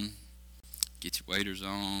dawn. Get your waders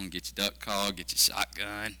on. Get your duck call. Get your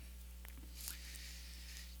shotgun.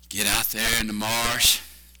 Get out there in the marsh.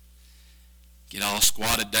 Get all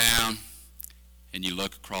squatted down. And you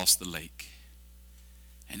look across the lake.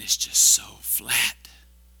 And it's just so flat.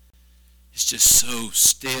 It's just so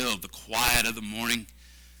still. The quiet of the morning.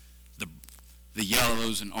 The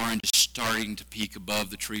yellows and oranges starting to peek above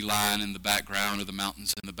the tree line in the background, or the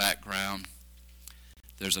mountains in the background.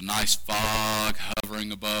 There's a nice fog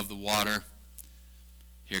hovering above the water.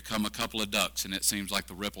 Here come a couple of ducks, and it seems like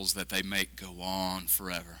the ripples that they make go on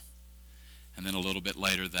forever. And then a little bit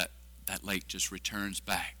later, that lake just returns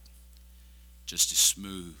back, just as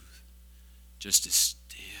smooth, just as still.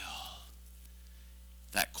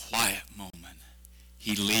 That quiet moment,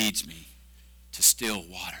 he leads me to still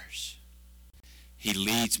waters. He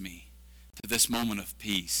leads me to this moment of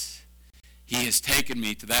peace. He has taken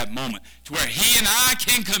me to that moment to where he and I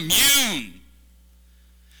can commune,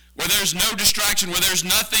 where there's no distraction, where there's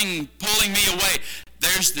nothing pulling me away.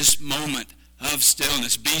 There's this moment of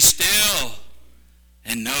stillness. Be still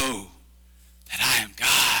and know that I am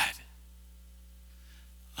God.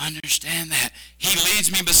 Understand that. He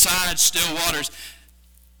leads me beside still waters.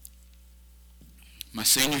 My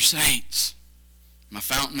senior saints, my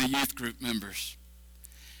Fountain of Youth group members,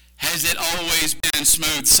 has it always been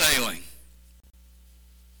smooth sailing?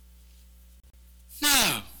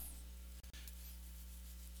 No.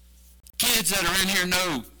 Kids that are in here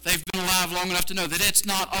know, they've been alive long enough to know that it's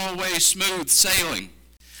not always smooth sailing.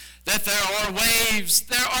 That there are waves,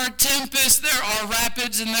 there are tempests, there are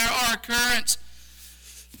rapids, and there are currents.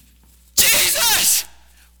 Jesus!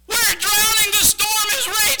 We're drowning, the storm is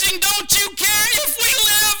raging, don't you care if we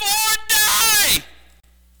live or die?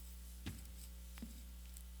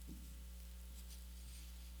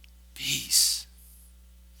 Peace.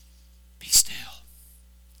 Be still.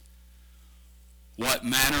 What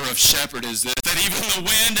manner of shepherd is this, that even the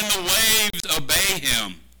wind and the waves obey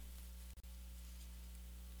him?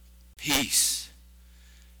 Peace.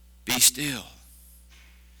 Be still.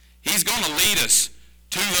 He's going to lead us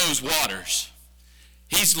to those waters.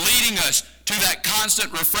 He's leading us to that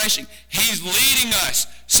constant refreshing. He's leading us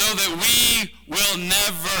so that we will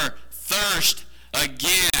never thirst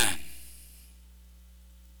again.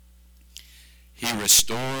 He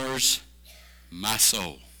restores my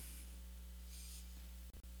soul.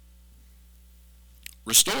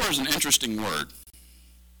 Restore is an interesting word.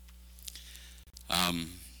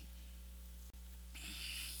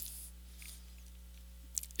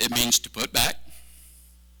 It means to put back.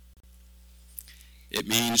 It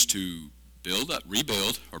means to build up,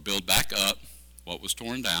 rebuild, or build back up. what was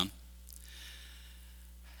torn down.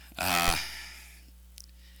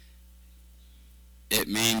 It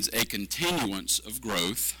means a continuance of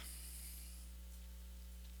growth.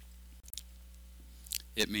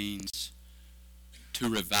 It means to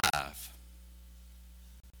revive.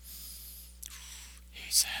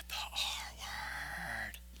 He said the R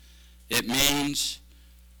word. It means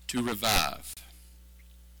to revive.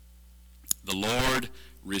 The Lord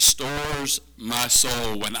restores my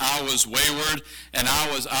soul. When I was wayward and I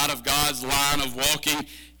was out of God's line of walking,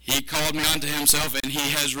 he called me unto himself, and he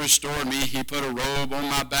has restored me. He put a robe on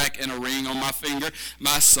my back and a ring on my finger.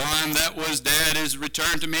 My son that was dead is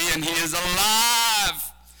returned to me, and he is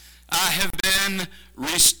alive. I have been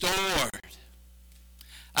restored.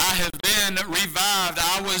 I have been revived.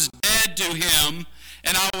 I was dead to him,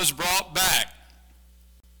 and I was brought back.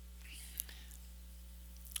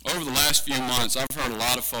 Over the last few months, I've heard a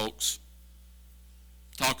lot of folks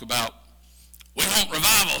talk about, we want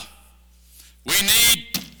revival. We need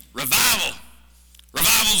revival.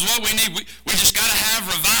 Revival is what we need. We just got to have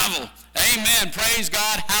revival. Amen. Praise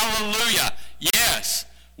God. Hallelujah. Yes,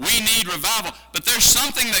 we need revival. But there's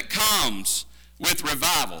something that comes with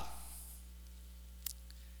revival.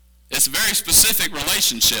 It's a very specific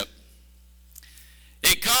relationship.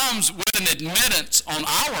 It comes with an admittance on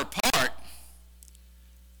our part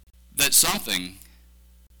that something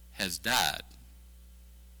has died.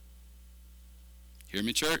 Hear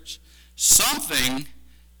me, church? Something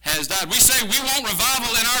has died. We say we want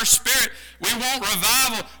revival in our spirit. We want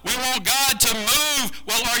revival. We want God to move.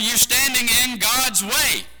 Well, are you standing in God's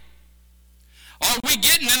way? Are we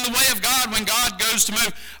getting in the way of God when God goes to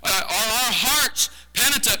move? Are our hearts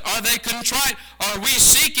penitent? Are they contrite? Are we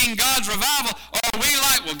seeking God's revival? Or are we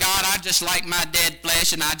like, well, God, I just like my dead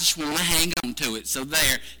flesh and I just want to hang on to it. So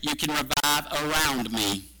there, you can revive around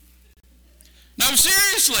me. No,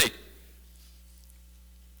 seriously.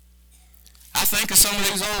 I think of some of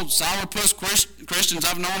these old sourpuss Christians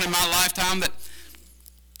I've known in my lifetime that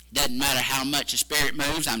doesn't matter how much the Spirit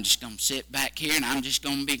moves, I'm just going to sit back here and I'm just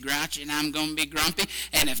going to be grouchy and I'm going to be grumpy.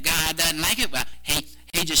 And if God doesn't like it, well,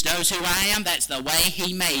 he just knows who I am. That's the way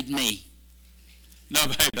he made me. No,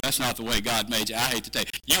 babe, that's not the way God made you. I hate to tell you.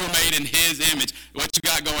 You were made in his image. What you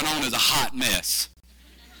got going on is a hot mess.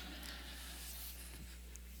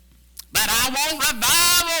 But I want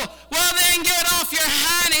revival. Well, then get off your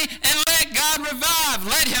hiney and let God revive.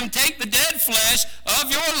 Let him take the dead flesh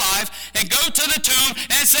of your life and go to the tomb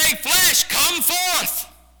and say, flesh, come forth.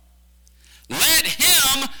 Let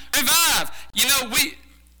him revive. You know,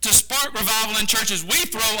 to spark revival in churches, we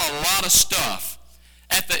throw a lot of stuff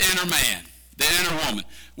at the inner man, the inner woman.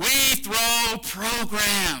 We throw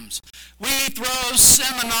programs. We throw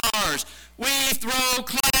seminars. We throw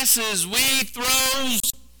classes. We throw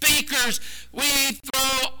speakers, we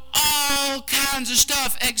throw all kinds of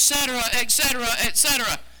stuff, etc., etc.,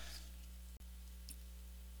 etc.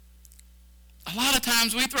 A lot of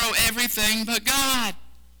times we throw everything but God.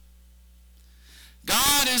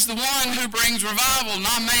 God is the one who brings revival,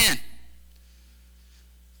 not man.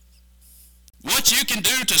 What you can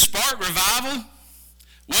do to spark revival,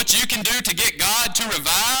 what you can do to get God to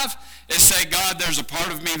revive, is say, God, there's a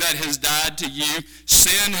part of me that has died to you.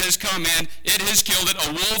 Sin has come in. It has killed it.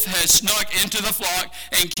 A wolf has snuck into the flock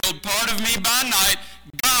and killed part of me by night.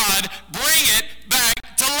 God, bring it back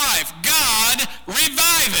to life. God,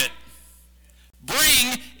 revive it.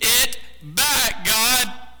 Bring it back,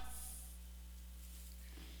 God.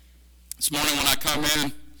 This morning when I come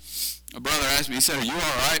in, a brother asked me, he said, are you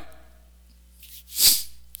all right?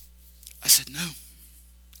 I said, no.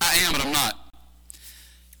 I am, but I'm not.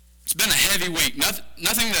 It's been a heavy week.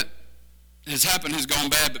 Nothing that has happened has gone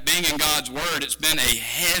bad, but being in God's Word, it's been a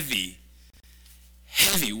heavy,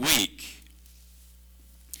 heavy week.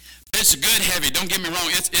 It's a good heavy. Don't get me wrong.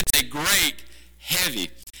 It's a great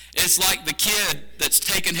heavy. It's like the kid that's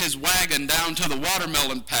taken his wagon down to the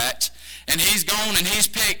watermelon patch, and he's gone and he's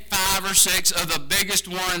picked 5 or 6 of the biggest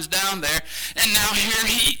ones down there, and now here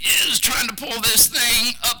he is trying to pull this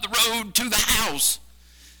thing up the road to the house.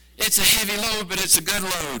 It's a heavy load, but it's a good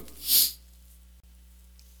load.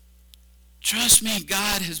 Trust me,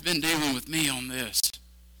 God has been dealing with me on this.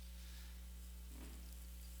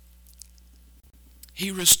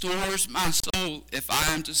 He restores my soul if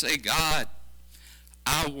I am to say, God,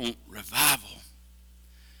 I want revival.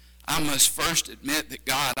 I must first admit that,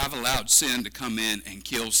 God, I've allowed sin to come in and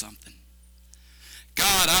kill something.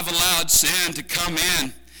 God, I've allowed sin to come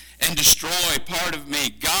in and destroy part of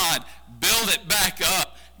me. God, build it back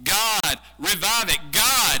up. God, revive it.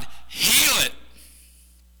 God, heal it.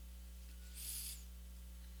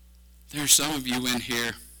 There's some of you in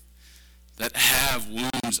here that have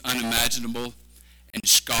wounds unimaginable and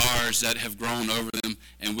scars that have grown over them,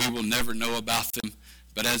 and we will never know about them.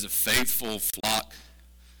 But as a faithful flock,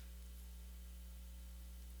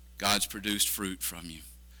 God's produced fruit from you.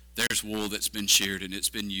 There's wool that's been sheared, and it's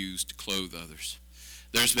been used to clothe others.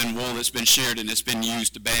 There's been wool that's been sheared, and it's been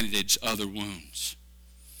used to bandage other wounds.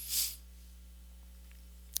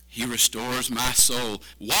 He restores my soul.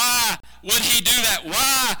 Why would he do that?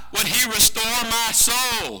 Why would he restore my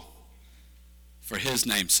soul? For his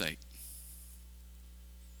name's sake.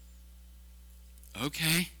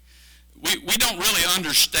 Okay. We don't really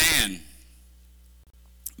understand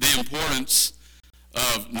the importance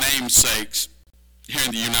of namesakes here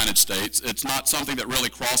in the United States. It's not something that really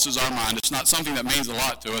crosses our mind. It's not something that means a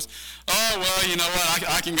lot to us. Oh, well, you know what?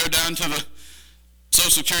 I can go down to the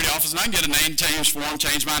Social Security office and I can get a name change form,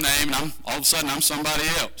 change my name, and all of a sudden I'm somebody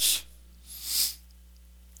else.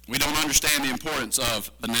 We don't understand the importance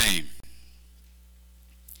of the name.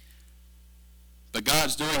 But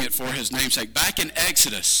God's doing it for his namesake. Back in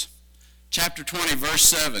Exodus chapter 20, verse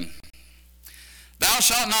 7. Thou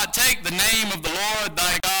shalt not take the name of the Lord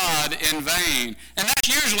thy God in vain. And that's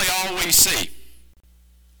usually all we see.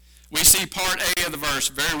 We see part A of the verse.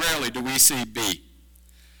 Very rarely do we see B.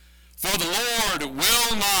 For the Lord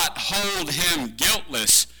will not hold him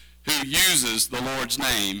guiltless who uses the Lord's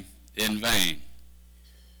name in vain.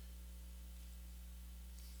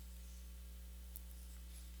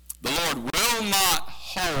 The Lord will not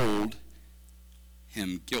hold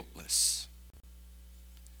him guiltless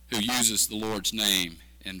who uses the Lord's name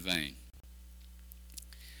in vain.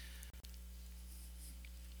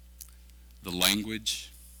 The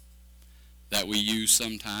language that we use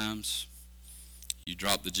sometimes, you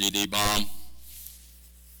drop the GD bomb,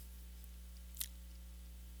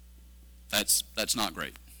 that's not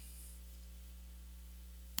great.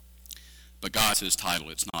 But God's his title,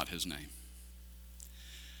 it's not his name.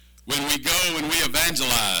 When we go and we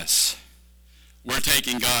evangelize, we're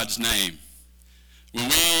taking God's name. When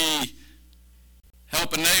we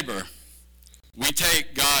help a neighbor, we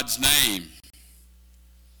take God's name.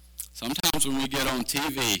 Sometimes when we get on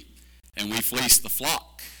TV and we fleece the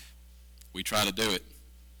flock, we try to do it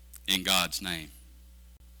in God's name.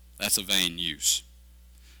 That's a vain use.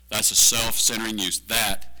 That's a self-centering use.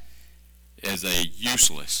 That is a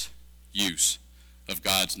useless use of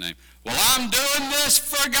God's name. Well, I'm doing this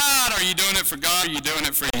for God. Are you doing it for God or are you doing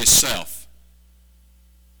it for yourself?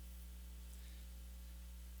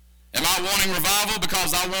 Am I wanting revival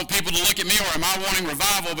because I want people to look at me, or am I wanting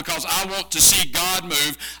revival because I want to see God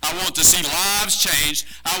move? I want to see lives changed.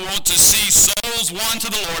 I want to see souls won to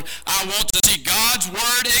the Lord. I want to see God's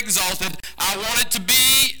word exalted. I want it to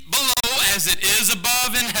be below as it is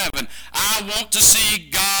above in heaven. I want to see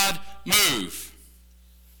God move.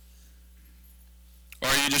 Or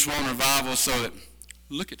you just want revival so that,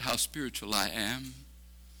 look at how spiritual I am.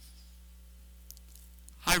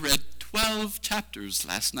 I read 12 chapters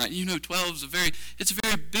last night. You know, 12 is it's a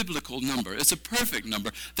very biblical number. It's a perfect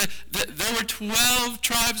number. There were 12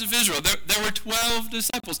 tribes of Israel. There were 12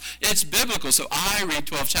 disciples. It's biblical, so I read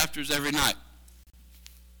 12 chapters every night.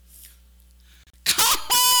 Come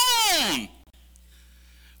on!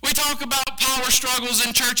 We talk about power struggles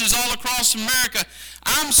in churches all across America.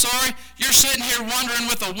 I'm sorry, you're sitting here wondering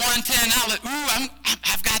with a 110 outlet,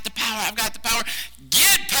 I've got the power, I've got the power.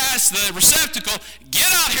 Get past the receptacle,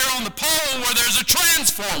 get out here on the pole where there's a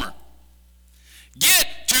transformer.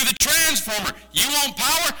 Get to the transformer. You want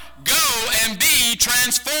power? Go and be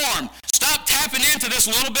transformed. Stop tapping into this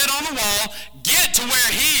little bit on the wall. Get to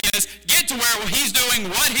where he is. Get to where he's doing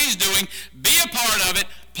what he's doing. Be a part of it.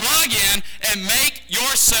 Plug in and make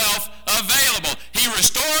yourself available. He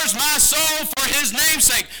restores my soul for his name's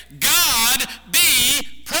sake. God be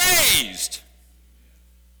praised.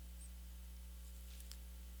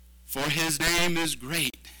 For his name is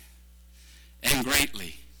great and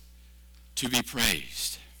greatly to be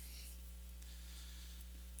praised.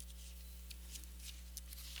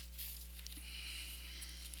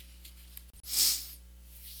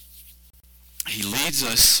 He leads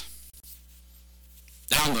us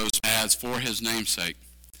down those paths for his name's sake.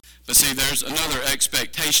 But see, there's another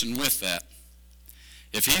expectation with that.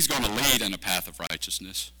 If he's going to lead in a path of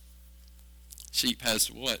righteousness, sheep has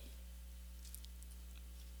to what?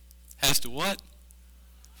 Has to what?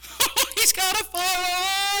 He's got to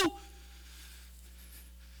follow.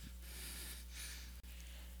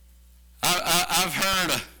 I've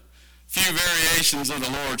heard a few variations of the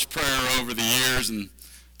Lord's Prayer over the years, and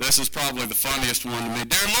this is probably the funniest one to me.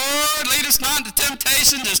 Dear Lord, lead us not into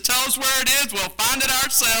temptation. Just tell us where it is. We'll find it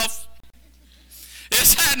ourselves.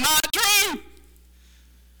 Is that not true?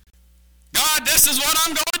 God, this is what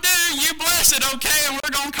I'm going to do. You bless it, okay, and we're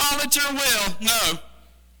going to call it your will. No.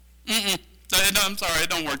 I'm sorry, it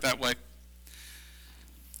don't work that way.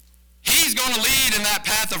 He's going to lead in that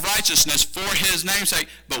path of righteousness for his name's sake,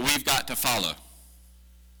 but we've got to follow.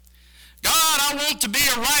 God, I want to be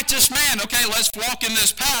a righteous man. Okay, let's walk in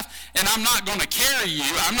this path, and I'm not going to carry you.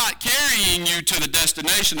 I'm not carrying you to the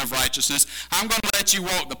destination of righteousness. I'm going to let you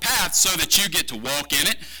walk the path so that you get to walk in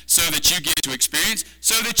it, so that you get to experience,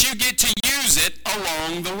 so that you get to use it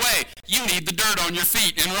along the way. You need the dirt on your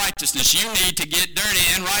feet in righteousness. You need to get dirty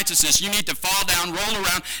in righteousness. You need to fall down, roll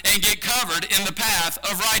around, and get covered in the path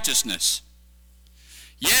of righteousness.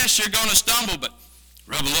 Yes, you're going to stumble, but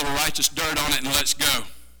rub a little righteous dirt on it and let's go.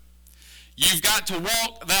 You've got to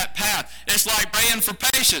walk that path. It's like praying for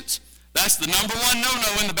patience. That's the number one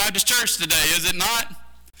no-no in the Baptist church today, is it not?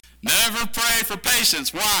 Never pray for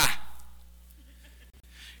patience. Why?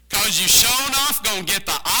 Because you sure enough going to get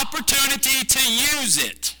the opportunity to use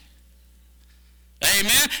it.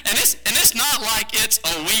 Amen? And it's not like it's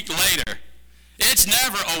a week later. It's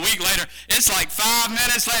never a week later. It's like 5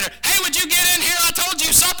 minutes later. Hey, would you get in here? I told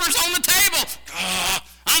you supper's on the table.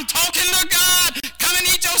 I'm talking to God. Come and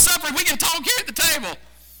eat your supper. We can talk here at the table.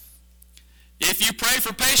 If you pray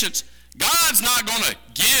for patience, God's not going to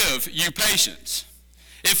give you patience.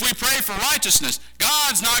 If we pray for righteousness,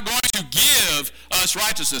 God's not going to give us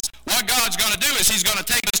righteousness. What God's going to do is he's going to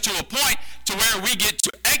take us to a point to where we get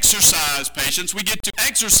to exercise patience, we get to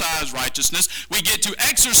exercise righteousness, we get to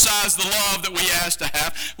exercise the love that we ask to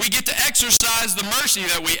have, we get to exercise the mercy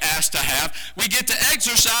that we ask to have, we get to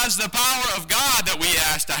exercise the power of God that we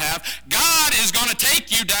ask to have. God is going to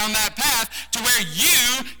take you down that path to where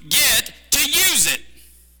you get to use it.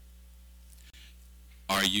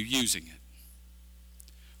 Are you using it?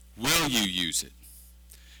 Will you use it?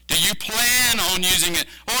 Do you plan on using it?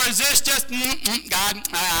 Or is this just, God,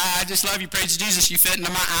 I just love you, praise Jesus, you fit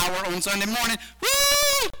into my hour on Sunday morning.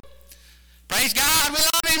 Woo! Praise God, we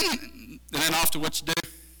love him. And then off to what you do.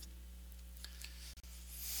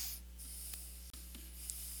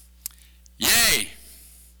 Yea,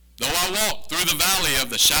 though I walk through the valley of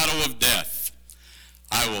the shadow of death,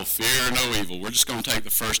 I will fear no evil. We're just going to take the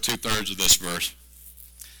first 2/3 of this verse.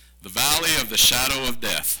 The valley of the shadow of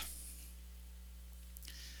death.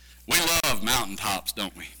 We love mountaintops,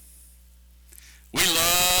 don't we? We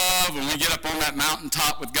love when we get up on that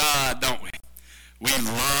mountaintop with God, don't we? We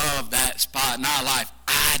love that spot in our life.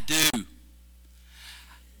 I do.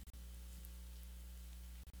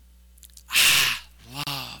 I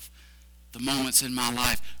love the moments in my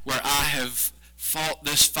life where I have fought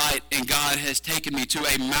this fight and God has taken me to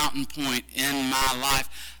a mountain point in my life.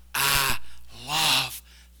 I love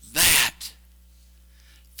that.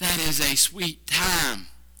 That is a sweet time.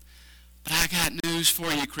 But I got news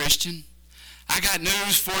for you, Christian. I got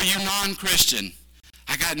news for you, non-Christian.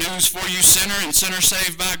 I got news for you, sinner and sinner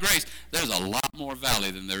saved by grace. There's a lot more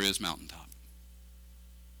valley than there is mountaintop.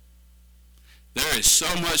 There is so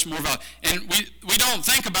much more valley. And we don't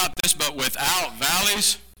think about this, but without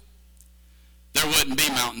valleys, there wouldn't be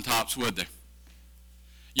mountaintops, would there?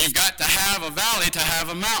 You've got to have a valley to have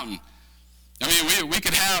a mountain. I mean, we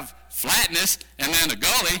could have flatness and then a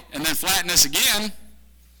gully and then flatness again.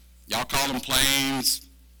 Y'all call them plains.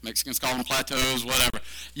 Mexicans call them plateaus, whatever.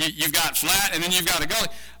 You've got flat and then you've got a gully.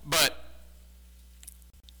 But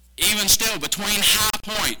even still, between high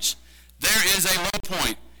points, there is a low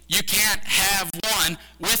point. You can't have one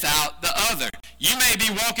without the other. You may be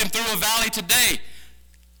walking through a valley today.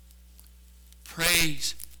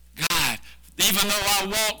 Praise God. Even though I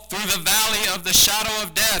walk through the valley of the shadow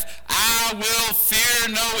of death, I will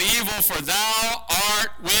fear no evil, for thou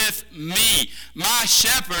art with me. My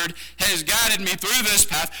shepherd has guided me through this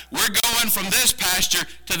path. We're going from this pasture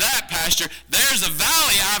to that pasture. There's a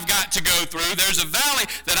valley I've got to go through. There's a valley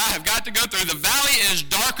that I have got to go through. The valley is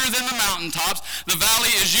darker than the mountaintops. The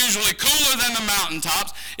valley is usually cooler than the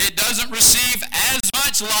mountaintops. It doesn't receive as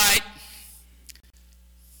much light.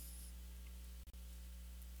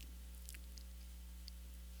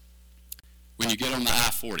 When you get on the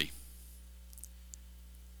I-40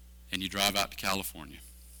 and you drive out to California,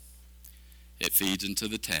 it feeds into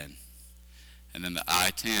the 10, and then the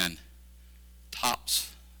I-10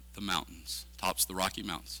 tops the mountains, tops the Rocky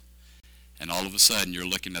Mountains, and all of a sudden you're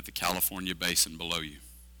looking at the California basin below you.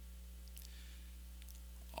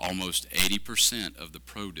 Almost 80% of the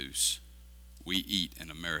produce we eat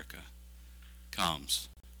in America comes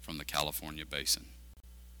from the California basin.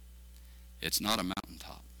 It's not a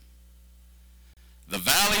mountaintop. The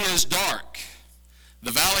valley is dark.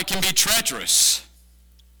 The valley can be treacherous.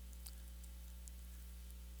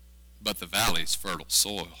 But the valley is fertile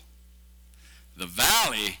soil. The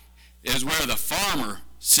valley is where the farmer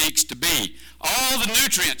seeks to be. All the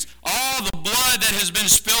nutrients, all the blood that has been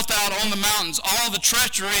spilt out on the mountains, all the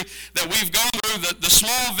treachery that we've gone through, the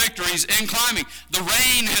small victories in climbing, the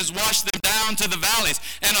rain has washed them down to the valleys,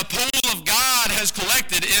 and a pool of God has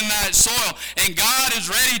collected in that soil, and God is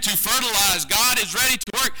ready to fertilize. God is ready to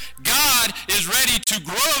work. God is ready to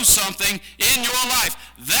grow something in your life.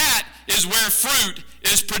 That is where fruit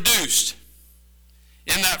is produced,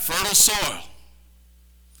 in that fertile soil.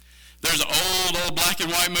 There's an old black and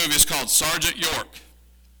white movie. It's called Sergeant York.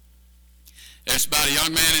 It's about a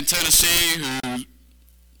young man in Tennessee who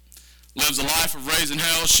lives a life of raising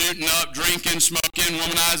hell, shooting up, drinking, smoking,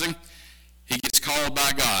 womanizing. He gets called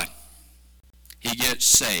by God. He gets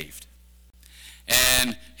saved.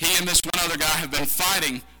 And he and this one other guy have been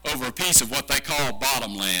fighting over a piece of what they call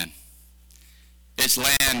bottom land. It's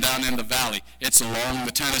land down in the valley. It's along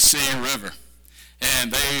the Tennessee River.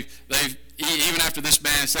 And they've even after this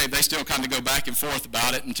man is saved, they still kind of go back and forth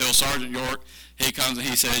about it until Sergeant York, he comes and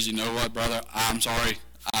he says, you know what, brother, I'm sorry,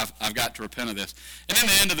 I've got to repent of this. And in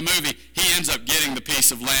the end of the movie, he ends up getting the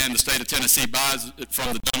piece of land the state of Tennessee buys it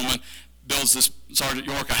from the gentleman, builds this Sergeant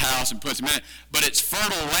York a house and puts him in it. But it's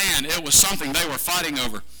fertile land. It was something they were fighting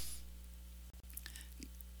over.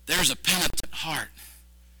 There's a penitent heart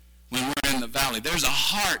when we're in the valley. There's a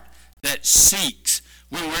heart that seeks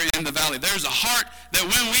when we're in the valley. There's a heart that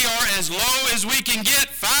when we are as low as we can get,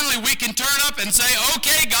 finally we can turn up and say,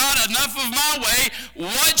 okay, God, enough of my way.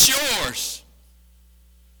 What's yours?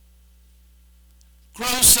 Grow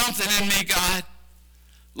something in me, God.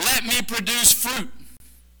 Let me produce fruit.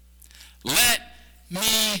 Let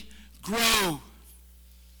me grow.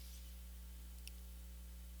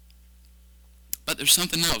 But there's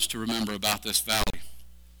something else to remember about this valley.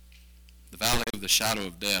 The valley of the shadow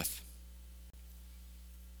of death.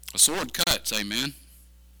 A sword cuts, amen.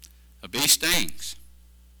 A bee stings,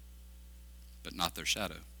 but not their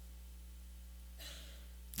shadow.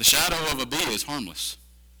 The shadow of a bee is harmless.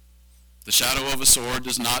 The shadow of a sword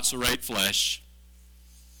does not serrate flesh.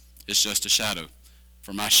 It's just a shadow,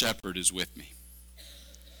 for my shepherd is with me.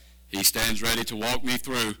 He stands ready to walk me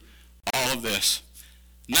through all of this.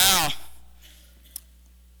 Now,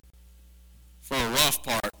 for a rough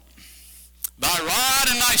part. Thy rod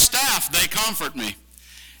and thy staff, they comfort me.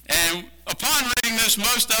 And upon reading this,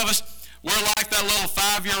 most of us, we're like that little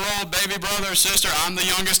 5-year-old baby brother or sister. I'm the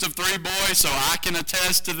youngest of 3 boys, so I can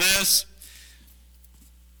attest to this.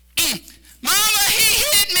 Mama, he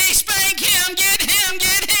hit me. Spank him. Get him.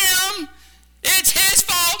 Get him. It's his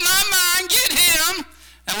fault, not mine. Get him.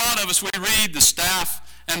 And a lot of us, we read the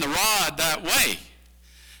staff and the rod that way.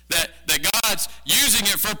 That God's using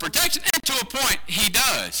it for protection, and to a point, he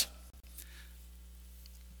does.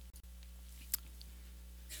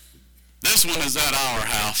 This one is at our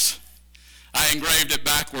house. I engraved it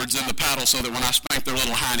backwards in the paddle so that when I spank their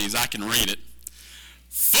little heinies, I can read it.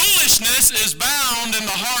 Foolishness is bound in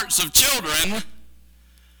the hearts of children,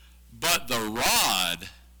 but the rod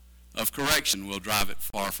of correction will drive it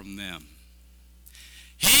far from them.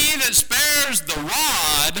 He that spares the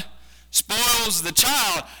rod spoils the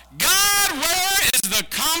child. God, where is the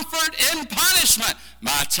comfort in punishment?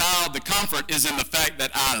 My child, the comfort is in the fact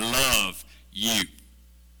that I love you.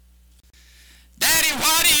 Daddy,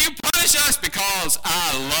 why do you punish us? Because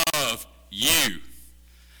I love you.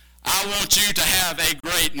 I want you to have a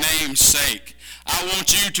great namesake. I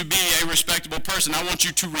want you to be a respectable person. I want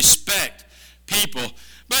you to respect people.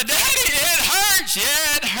 But Daddy, it hurts.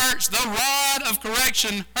 Yeah, it hurts. The rod of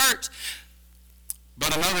correction hurts.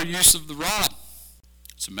 But another use of the rod,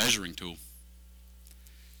 it's a measuring tool.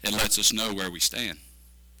 It lets us know where we stand.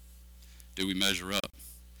 Do we measure up?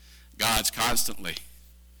 God's constantly,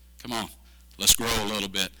 come on, let's grow a little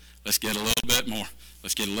bit. Let's get a little bit more.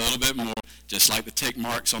 Let's get a little bit more. Just like the tick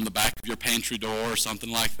marks on the back of your pantry door or something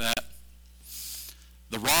like that.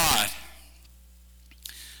 The rod.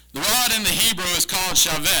 The rod in the Hebrew is called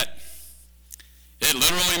shavet. It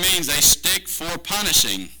literally means a stick for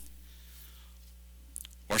punishing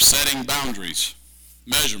or setting boundaries,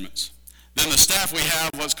 measurements. Then the staff we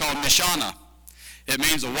have what's called mishana. It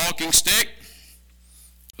means a walking stick,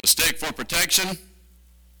 a stick for protection,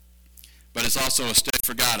 but it's also a stick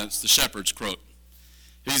for guidance, the shepherd's crook.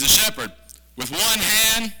 He's a shepherd. With one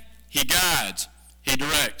hand, he guides, he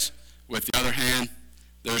directs. With the other hand,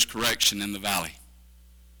 there's correction in the valley.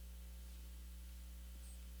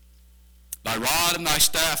 Thy rod and thy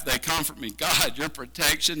staff, they comfort me. God, your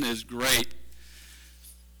protection is great.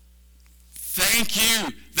 Thank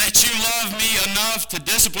you that you love me enough to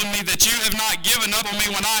discipline me, that you have not given up on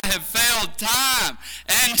me when I have failed time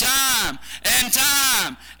and time and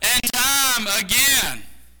time and time again.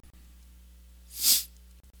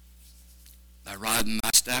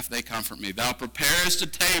 staff, they comfort me. Thou preparest a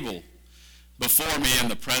table before me in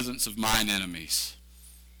the presence of mine enemies.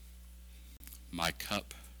 My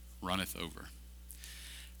cup runneth over.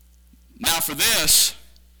 Now for this,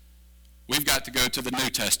 we've got to go to the New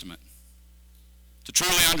Testament to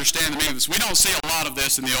truly understand the meaning of this. We don't see a lot of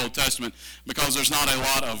this in the Old Testament because there's not a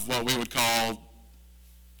lot of what we would call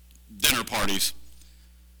dinner parties.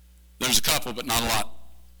 There's a couple, but not a lot.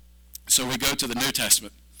 So we go to the New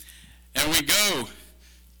Testament. And we go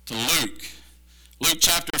to Luke. Luke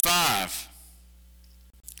chapter 5.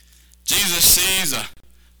 Jesus sees a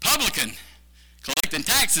publican collecting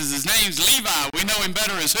taxes. His name's Levi. We know him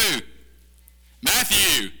better as who?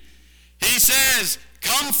 Matthew. He says,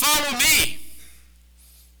 come follow me.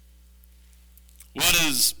 What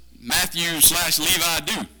does Matthew/Levi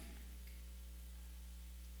do?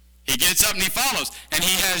 He gets up and he follows, and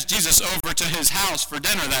he has Jesus over to his house for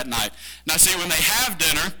dinner that night. Now see, when they have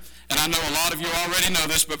dinner, and I know a lot of you already know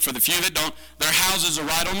this, but for the few that don't, their houses are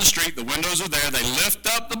right on the street, the windows are there, they lift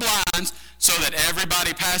up the blinds so that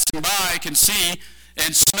everybody passing by can see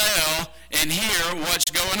and smell and hear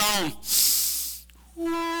what's going on.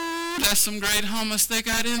 Ooh, that's some great hummus they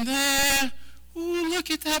got in there. Ooh, look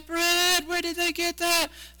at that bread. Where did they get that?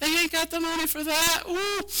 They ain't got the money for that.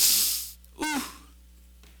 Ooh, ooh.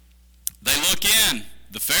 They look in,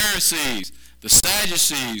 the Pharisees, the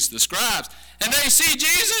Sadducees, the scribes, and they see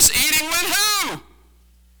Jesus eating with who?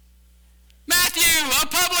 Matthew, a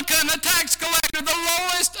publican, a tax collector, the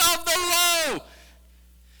lowest of the low.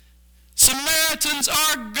 Samaritans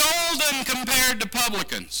are golden compared to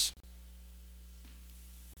publicans.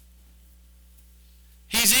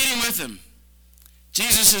 He's eating with them.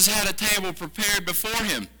 Jesus has had a table prepared before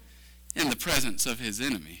him in the presence of his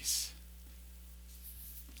enemies.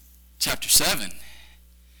 Chapter 7,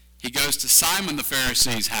 he goes to Simon the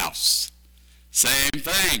Pharisee's house. Same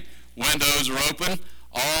thing. Windows are open.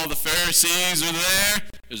 All the Pharisees are there.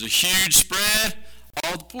 There's a huge spread.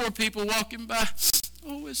 All the poor people walking by.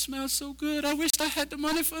 Oh, it smells so good. I wish I had the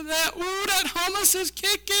money for that. Ooh, that hummus is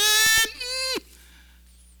kicking.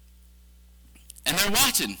 And they're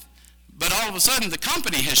watching. But all of a sudden, the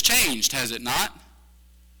company has changed, has it not?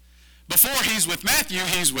 Before he's with Matthew,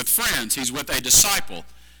 he's with friends. He's with a disciple.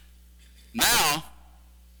 Now,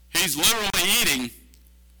 he's literally eating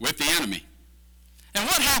with the enemy. And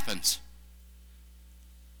what happens?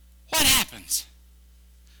 What happens?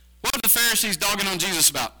 What are the Pharisees dogging on Jesus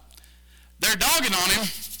about? They're dogging on him.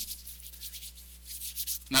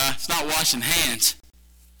 No, it's not washing hands.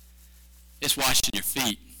 It's washing your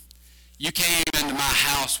feet. You came into my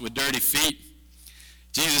house with dirty feet.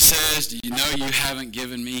 Jesus says, do you know you haven't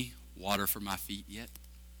given me water for my feet yet?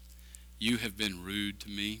 You have been rude to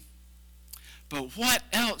me. But what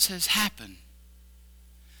else has happened?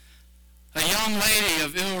 A young lady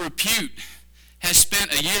of ill repute has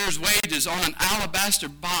spent a year's wages on an alabaster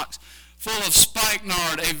box full of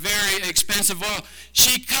spikenard, a very expensive oil.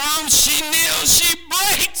 She comes, she kneels, she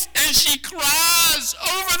breaks, and she cries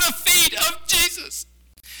over the feet of Jesus.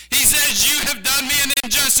 He says, you have done me an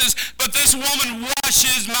injustice, but this woman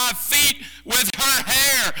washes my feet with her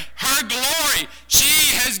hair, her glory.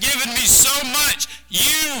 She has given me so much.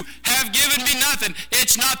 You have given me nothing.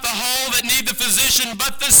 It's not the whole that need the physician,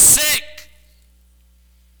 but the sick.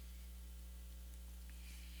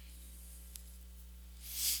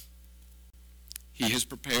 He has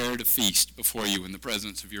prepared a feast before you in the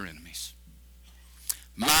presence of your enemies.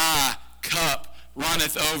 My cup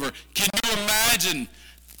runneth over. Can you imagine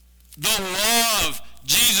the love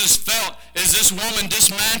Jesus felt as this woman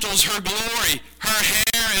dismantles her glory, her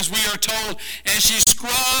hair, as we are told, and she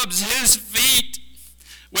scrubs his feet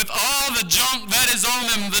with all the junk that is on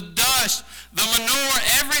them, the dust, the manure,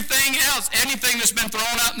 everything else, anything that's been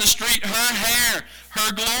thrown out in the street, her hair,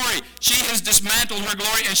 her glory. She has dismantled her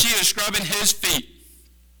glory, and she is scrubbing his feet.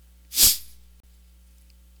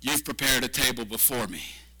 You've prepared a table before me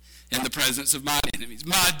in the presence of my enemies.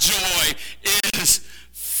 My joy is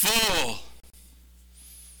full.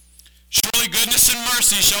 Surely goodness and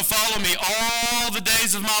mercy shall follow me all the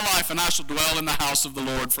days of my life, and I shall dwell in the house of the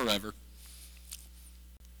Lord forever.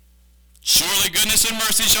 Surely goodness and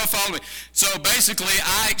mercy shall follow me. So basically,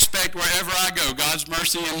 I expect wherever I go, God's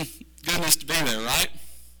mercy and goodness to be there, right?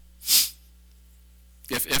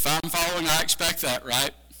 If I'm following, I expect that,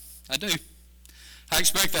 right? I do. I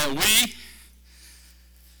expect that. We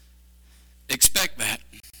expect that.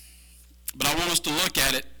 But I want us to look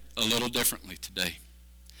at it a little differently today.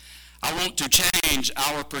 I want to change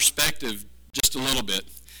our perspective just a little bit.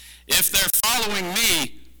 If they're following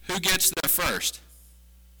me, who gets there first?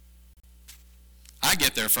 I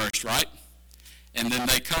get there first, right? And then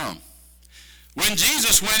they come. When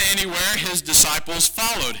Jesus went anywhere, his disciples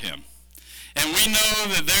followed him. And we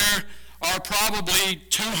know that there are probably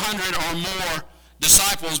 200 or more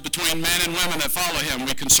disciples between men and women that follow him.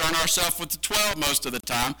 We concern ourselves with the 12 most of the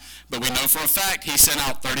time, but we know for a fact he sent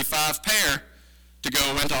out 35 pair to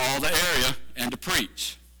go into all the area and to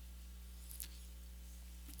preach.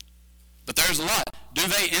 But there's a lot. Do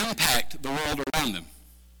they impact the world around them?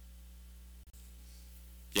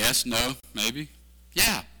 Yes, no, maybe.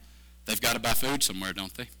 Yeah. They've got to buy food somewhere,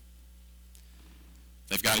 don't they?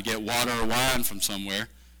 They've got to get water or wine from somewhere.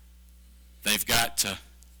 They've got to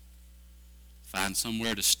find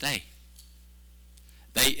somewhere to stay.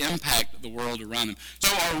 They impact the world around them.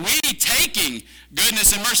 So are we taking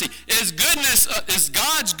goodness and mercy? Is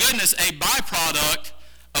God's goodness a byproduct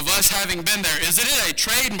of us having been there? Is it a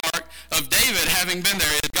trademark of David having been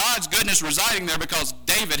there? Is God's goodness residing there because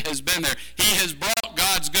David has been there? He has brought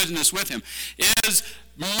God's goodness with him. Is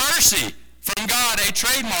mercy from God a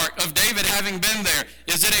trademark of David having been there?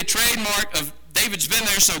 Is it a trademark of David's been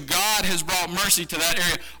there, so God has brought mercy to that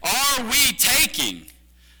area? Are we taking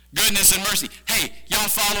goodness and mercy? Hey, y'all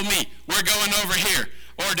follow me. We're going over here.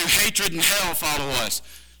 Or do hatred and hell follow us?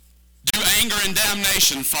 Do anger and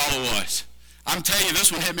damnation follow us? I'm telling you,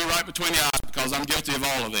 this one hit me right between the eyes because I'm guilty of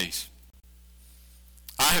all of these.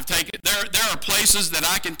 I have taken, there are places that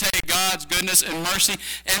I can take God's goodness and mercy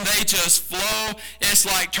and they just flow. It's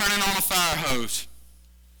like turning on a fire hose.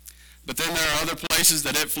 But then there are other places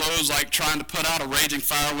that it flows like trying to put out a raging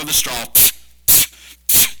fire with a straw.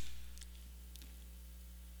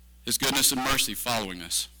 Is goodness and mercy following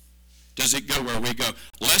us? Does it go where we go?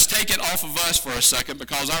 Let's take it off of us for a second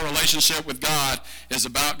because our relationship with God is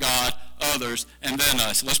about God, others, and then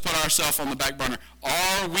us. Let's put ourselves on the back burner.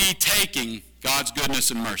 Are we taking God's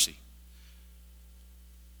goodness and mercy?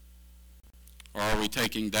 Or are we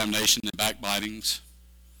taking damnation and backbitings,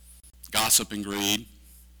 gossip and greed?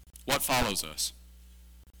 What follows us?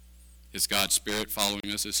 Is God's Spirit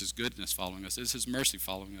following us? Is his goodness following us? Is his mercy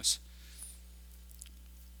following us?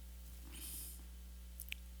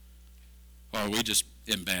 Or are we just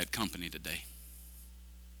in bad company today?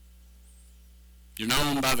 You're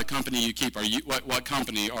known by the company you keep. What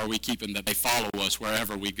company are we keeping that they follow us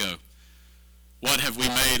wherever we go? What have we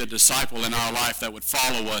made a disciple in our life that would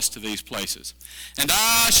follow us to these places? And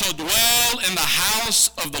I shall dwell in the house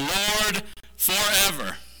of the Lord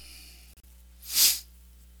forever.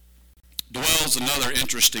 Dwell is another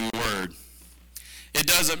interesting word. It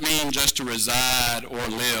doesn't mean just to reside or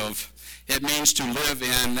live. It means to live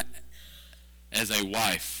in as a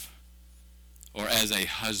wife or as a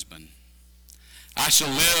husband. I shall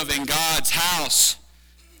live in God's house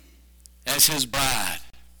as his bride.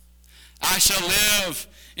 I shall live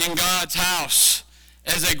in God's house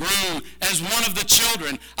as a groom, as one of the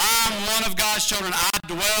children. I'm one of God's children. I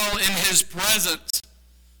dwell in his presence.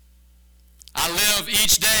 I live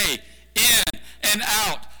each day in and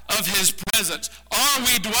out of his presence. Are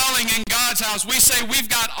we dwelling in God's house? We say we've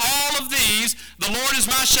got all of these. The Lord is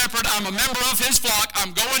my shepherd. I'm a member of his flock.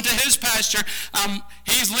 I'm going to his pasture.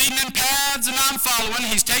 He's leading in paths and I'm following.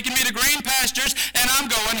 He's taking me to green pastures and I'm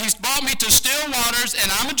going. He's brought me to still waters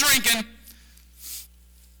and I'm drinking.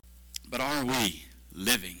 But are we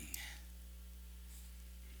living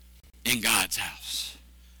in God's house?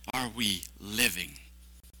 Are we living?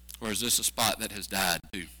 Or is this a spot that has died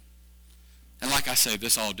too? And like I say,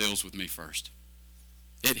 this all deals with me first.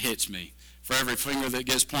 It hits me. For every finger that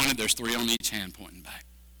gets pointed, there's 3 on each hand pointing back.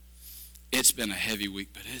 It's been a heavy week,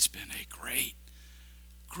 but it's been a great,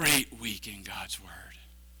 great week in God's Word.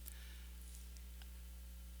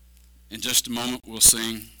 In just a moment, we'll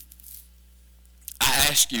sing. I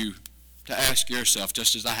ask you to ask yourself,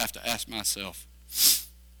 just as I have to ask myself,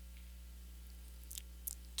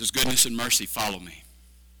 does goodness and mercy follow me?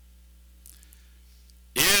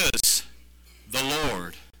 Is the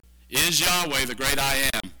Lord, is Yahweh, the great I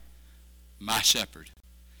am, my shepherd?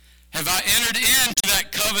 Have I entered into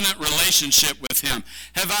that covenant relationship with him?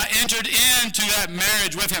 Have I entered into that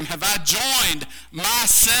marriage with him? Have I joined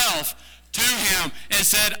myself to him and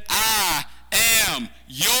said, I am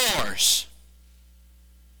yours?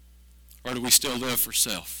 Or do we still live for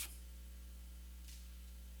self?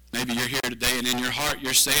 Maybe you're here today and in your heart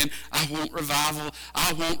you're saying, I want revival,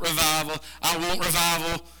 I want revival, I want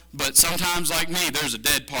revival. But sometimes, like me, there's a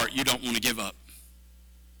dead part you don't want to give up.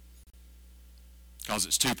 Because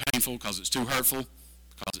it's too painful, because it's too hurtful,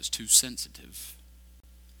 because it's too sensitive.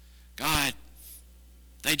 God,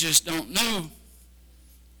 they just don't know.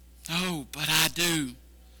 No, but I do.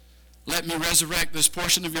 Let me resurrect this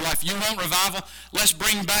portion of your life. You want revival? Let's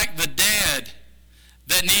bring back the dead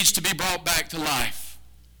that needs to be brought back to life.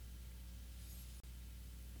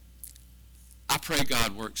 pray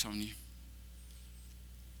God works on you.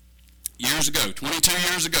 Years ago,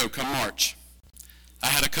 22 years ago, come March, I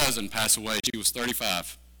had a cousin pass away. She was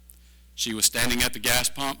 35. She was standing at the gas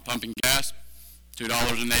pump, pumping gas,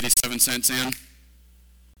 $2.87 in.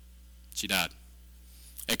 She died.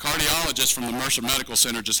 A cardiologist from the Mercer Medical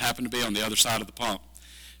Center just happened to be on the other side of the pump.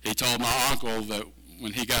 He told my uncle that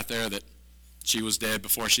when he got there that she was dead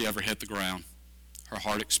before she ever hit the ground. Her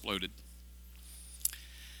heart exploded.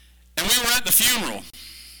 And we were at the funeral.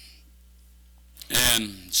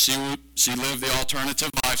 And she lived the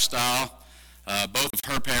alternative lifestyle. Both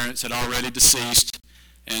of her parents had already deceased.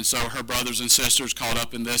 And so her brothers and sisters caught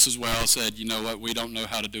up in this as well, said, you know what, we don't know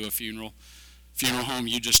how to do a funeral home,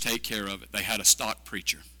 you just take care of it. They had a stock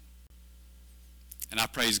preacher. And I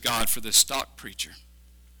praise God for this stock preacher.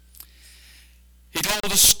 He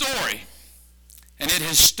told a story, and it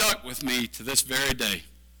has stuck with me to this very day.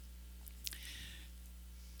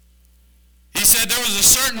 He said there was a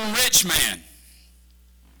certain rich man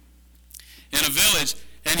in a village,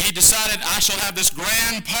 and he decided, I shall have this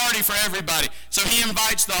grand party for everybody. So he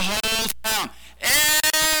invites the whole town.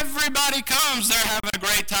 Everybody comes. They're having a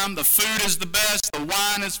great time. The food is the best. The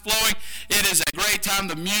wine is flowing. It is a great time.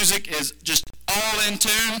 The music is just all in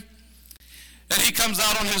tune. And he comes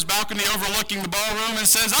out on his balcony overlooking the ballroom and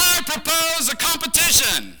says, I propose a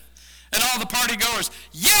competition. And all the party goers,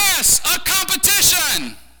 yes, a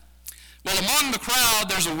competition. Well, among the crowd,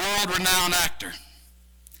 there's a world-renowned actor.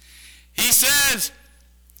 He says,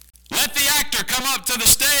 let the actor come up to the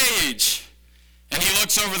stage. And he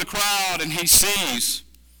looks over the crowd and he sees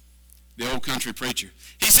the old country preacher.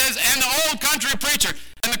 He says, and the old country preacher.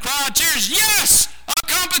 And the crowd cheers, yes, a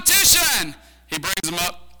competition. He brings him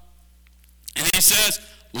up and he says,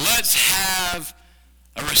 let's have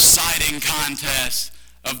a reciting contest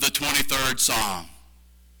of the 23rd Psalm.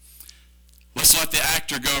 Let's let the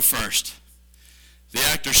actor go first. The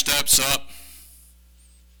actor steps up,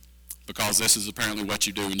 because this is apparently what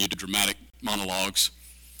you do when you do dramatic monologues.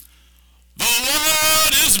 The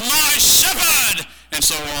Lord is my shepherd, and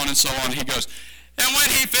so on and so on. He goes, and when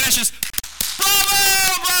he finishes,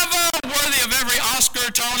 bravo, bravo, worthy of every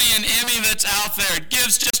Oscar, Tony, and Emmy that's out there. It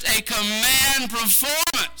gives just a command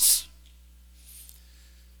performance.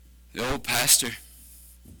 The old pastor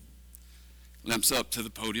limps up to the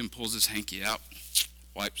podium, pulls his hanky out,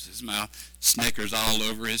 wipes his mouth, Snickers all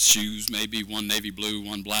over his shoes, maybe one navy blue,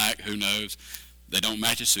 one black, who knows. They don't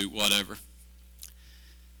match a suit, whatever.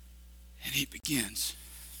 And he begins.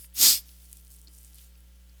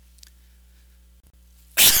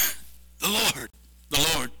 The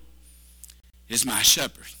Lord is my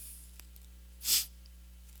shepherd.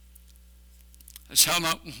 I shall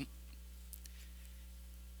not want.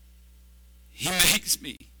 He makes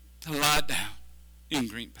me to lie down in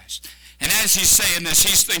green pastures. And as he's saying this,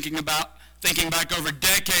 he's thinking back over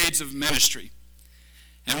decades of ministry.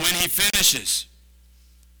 And when he finishes,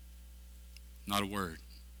 not a word,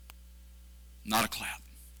 not a clap,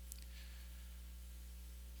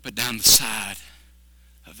 but down the side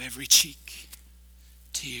of every cheek,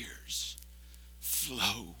 tears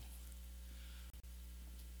flow.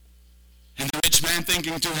 And the rich man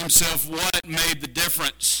thinking to himself, what made the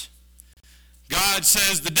difference? God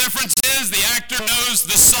says the difference is the actor knows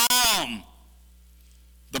the psalm.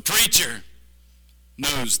 The preacher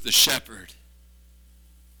knows the shepherd.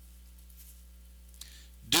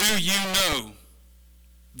 Do you know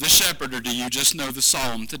the shepherd, or do you just know the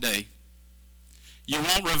psalm today? You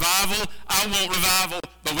want revival? I want revival,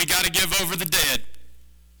 but we got to give over the dead.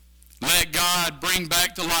 Let God bring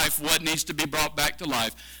back to life what needs to be brought back to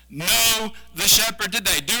life. Know the shepherd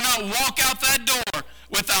today. Do not walk out that door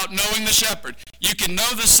without knowing the shepherd. You can know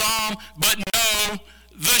the psalm, but know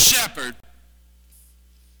the shepherd.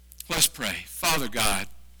 Let's pray. Father God,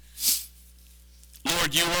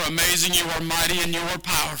 Lord, you are amazing, you are mighty, and you are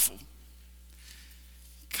powerful.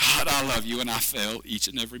 God, I love you, and I fail each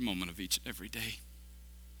and every moment of each and every day.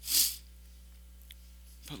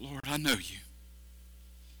 But Lord, I know you.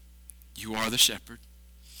 You are the shepherd.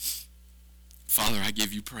 Father, I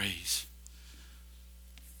give you praise.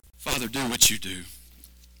 Father, do what you do.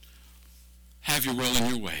 Have your will and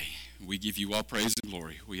your way. We give you all praise and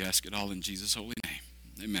glory. We ask it all in Jesus' holy name.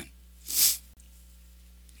 Amen.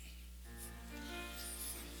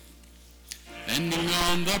 Ending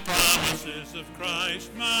on the promises of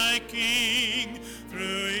Christ my King,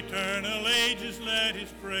 through eternal ages let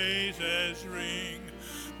his praises ring.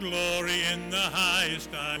 Glory in the highest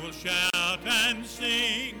I will shout and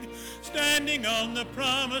sing, standing on the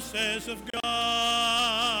promises of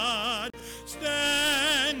God.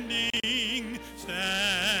 Standing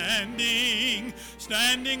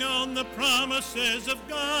standing on the promises of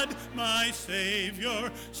God, my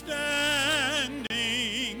Savior, standing,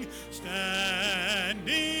 standing.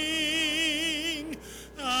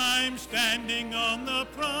 I'm standing on the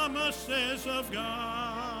promises of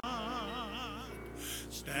God.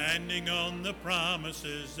 Standing on the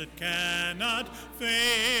promises that cannot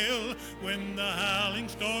fail when the howling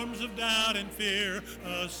storms of doubt and fear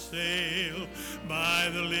assail. By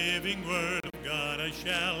the living word of God I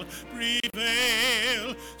shall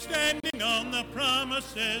prevail. Standing on the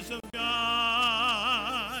promises of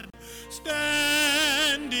God.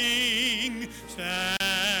 Standing,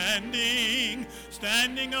 standing,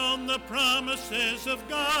 standing on the promises of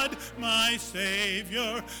God, my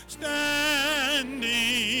Savior,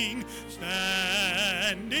 standing,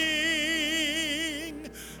 standing.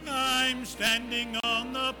 I'm standing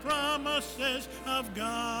on the promises of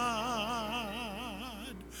God.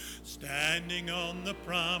 Standing on the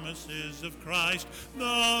promises of Christ the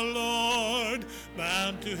Lord,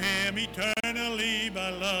 bound to him eternally by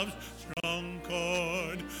love's strong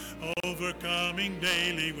cord, overcoming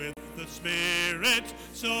daily with the Spirit's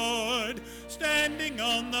sword, standing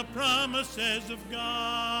on the promises of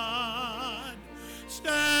God.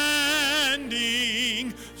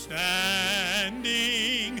 Standing,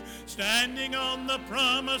 standing, standing on the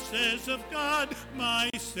promises of God, my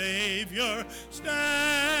Savior,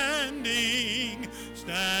 standing,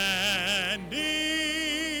 standing.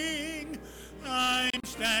 I'm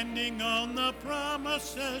standing on the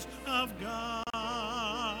promises of God.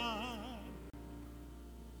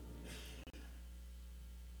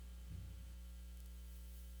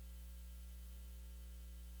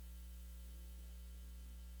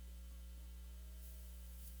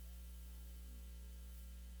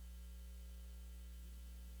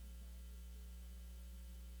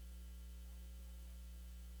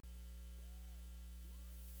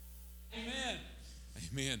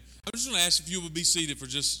 Amen. I'm just going to ask if you would be seated for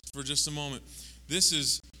just a moment. This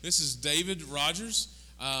is David Rogers,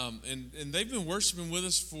 and they've been worshiping with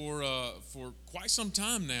us for quite some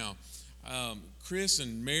time now. Chris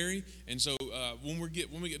and Mary, and so when we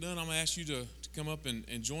get done, I'm going to ask you to come up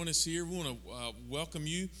and join us here. We want to welcome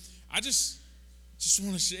you. I just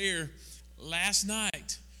want to share. Last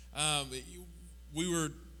night, we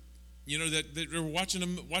were, that they were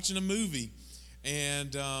watching a movie,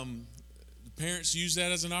 and parents use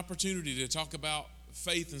that as an opportunity to talk about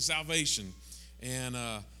faith and salvation. And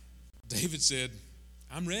David said,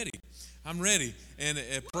 I'm ready. And prayed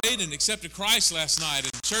and accepted Christ last night.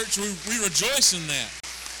 And church, we rejoice in that.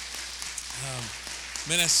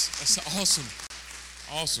 Man, that's awesome.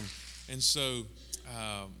 And so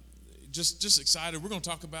just excited. We're going to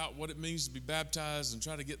talk about what it means to be baptized and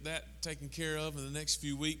try to get that taken care of in the next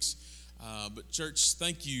few weeks. But church,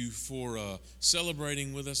 thank you for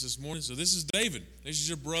celebrating with us this morning. So this is David. This is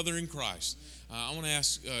your brother in Christ. I want to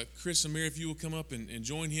ask Chris and Mary if you will come up and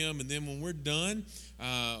join him. And then when we're done,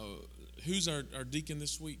 who's our deacon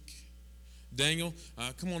this week? Daniel.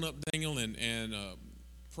 Come on up, Daniel, and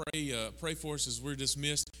pray for us as we're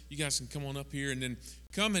dismissed. You guys can come on up here and then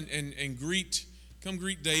come and greet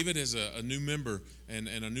David as a new member and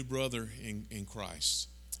a new brother in Christ.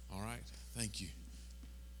 All right. Thank you.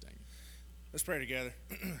 Let's pray together.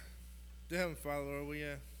 Dear Heavenly Father, Lord, we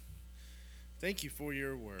thank you for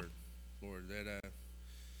your word, Lord, that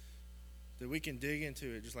we can dig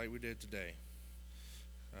into it just like we did today,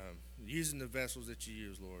 using the vessels that you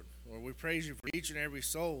use, Lord. Lord, we praise you for each and every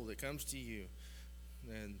soul that comes to you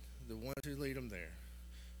and the ones who lead them there.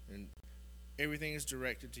 And everything is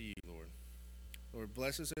directed to you, Lord. Lord,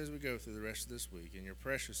 bless us as we go through the rest of this week. In your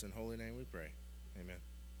precious and holy name we pray. Amen.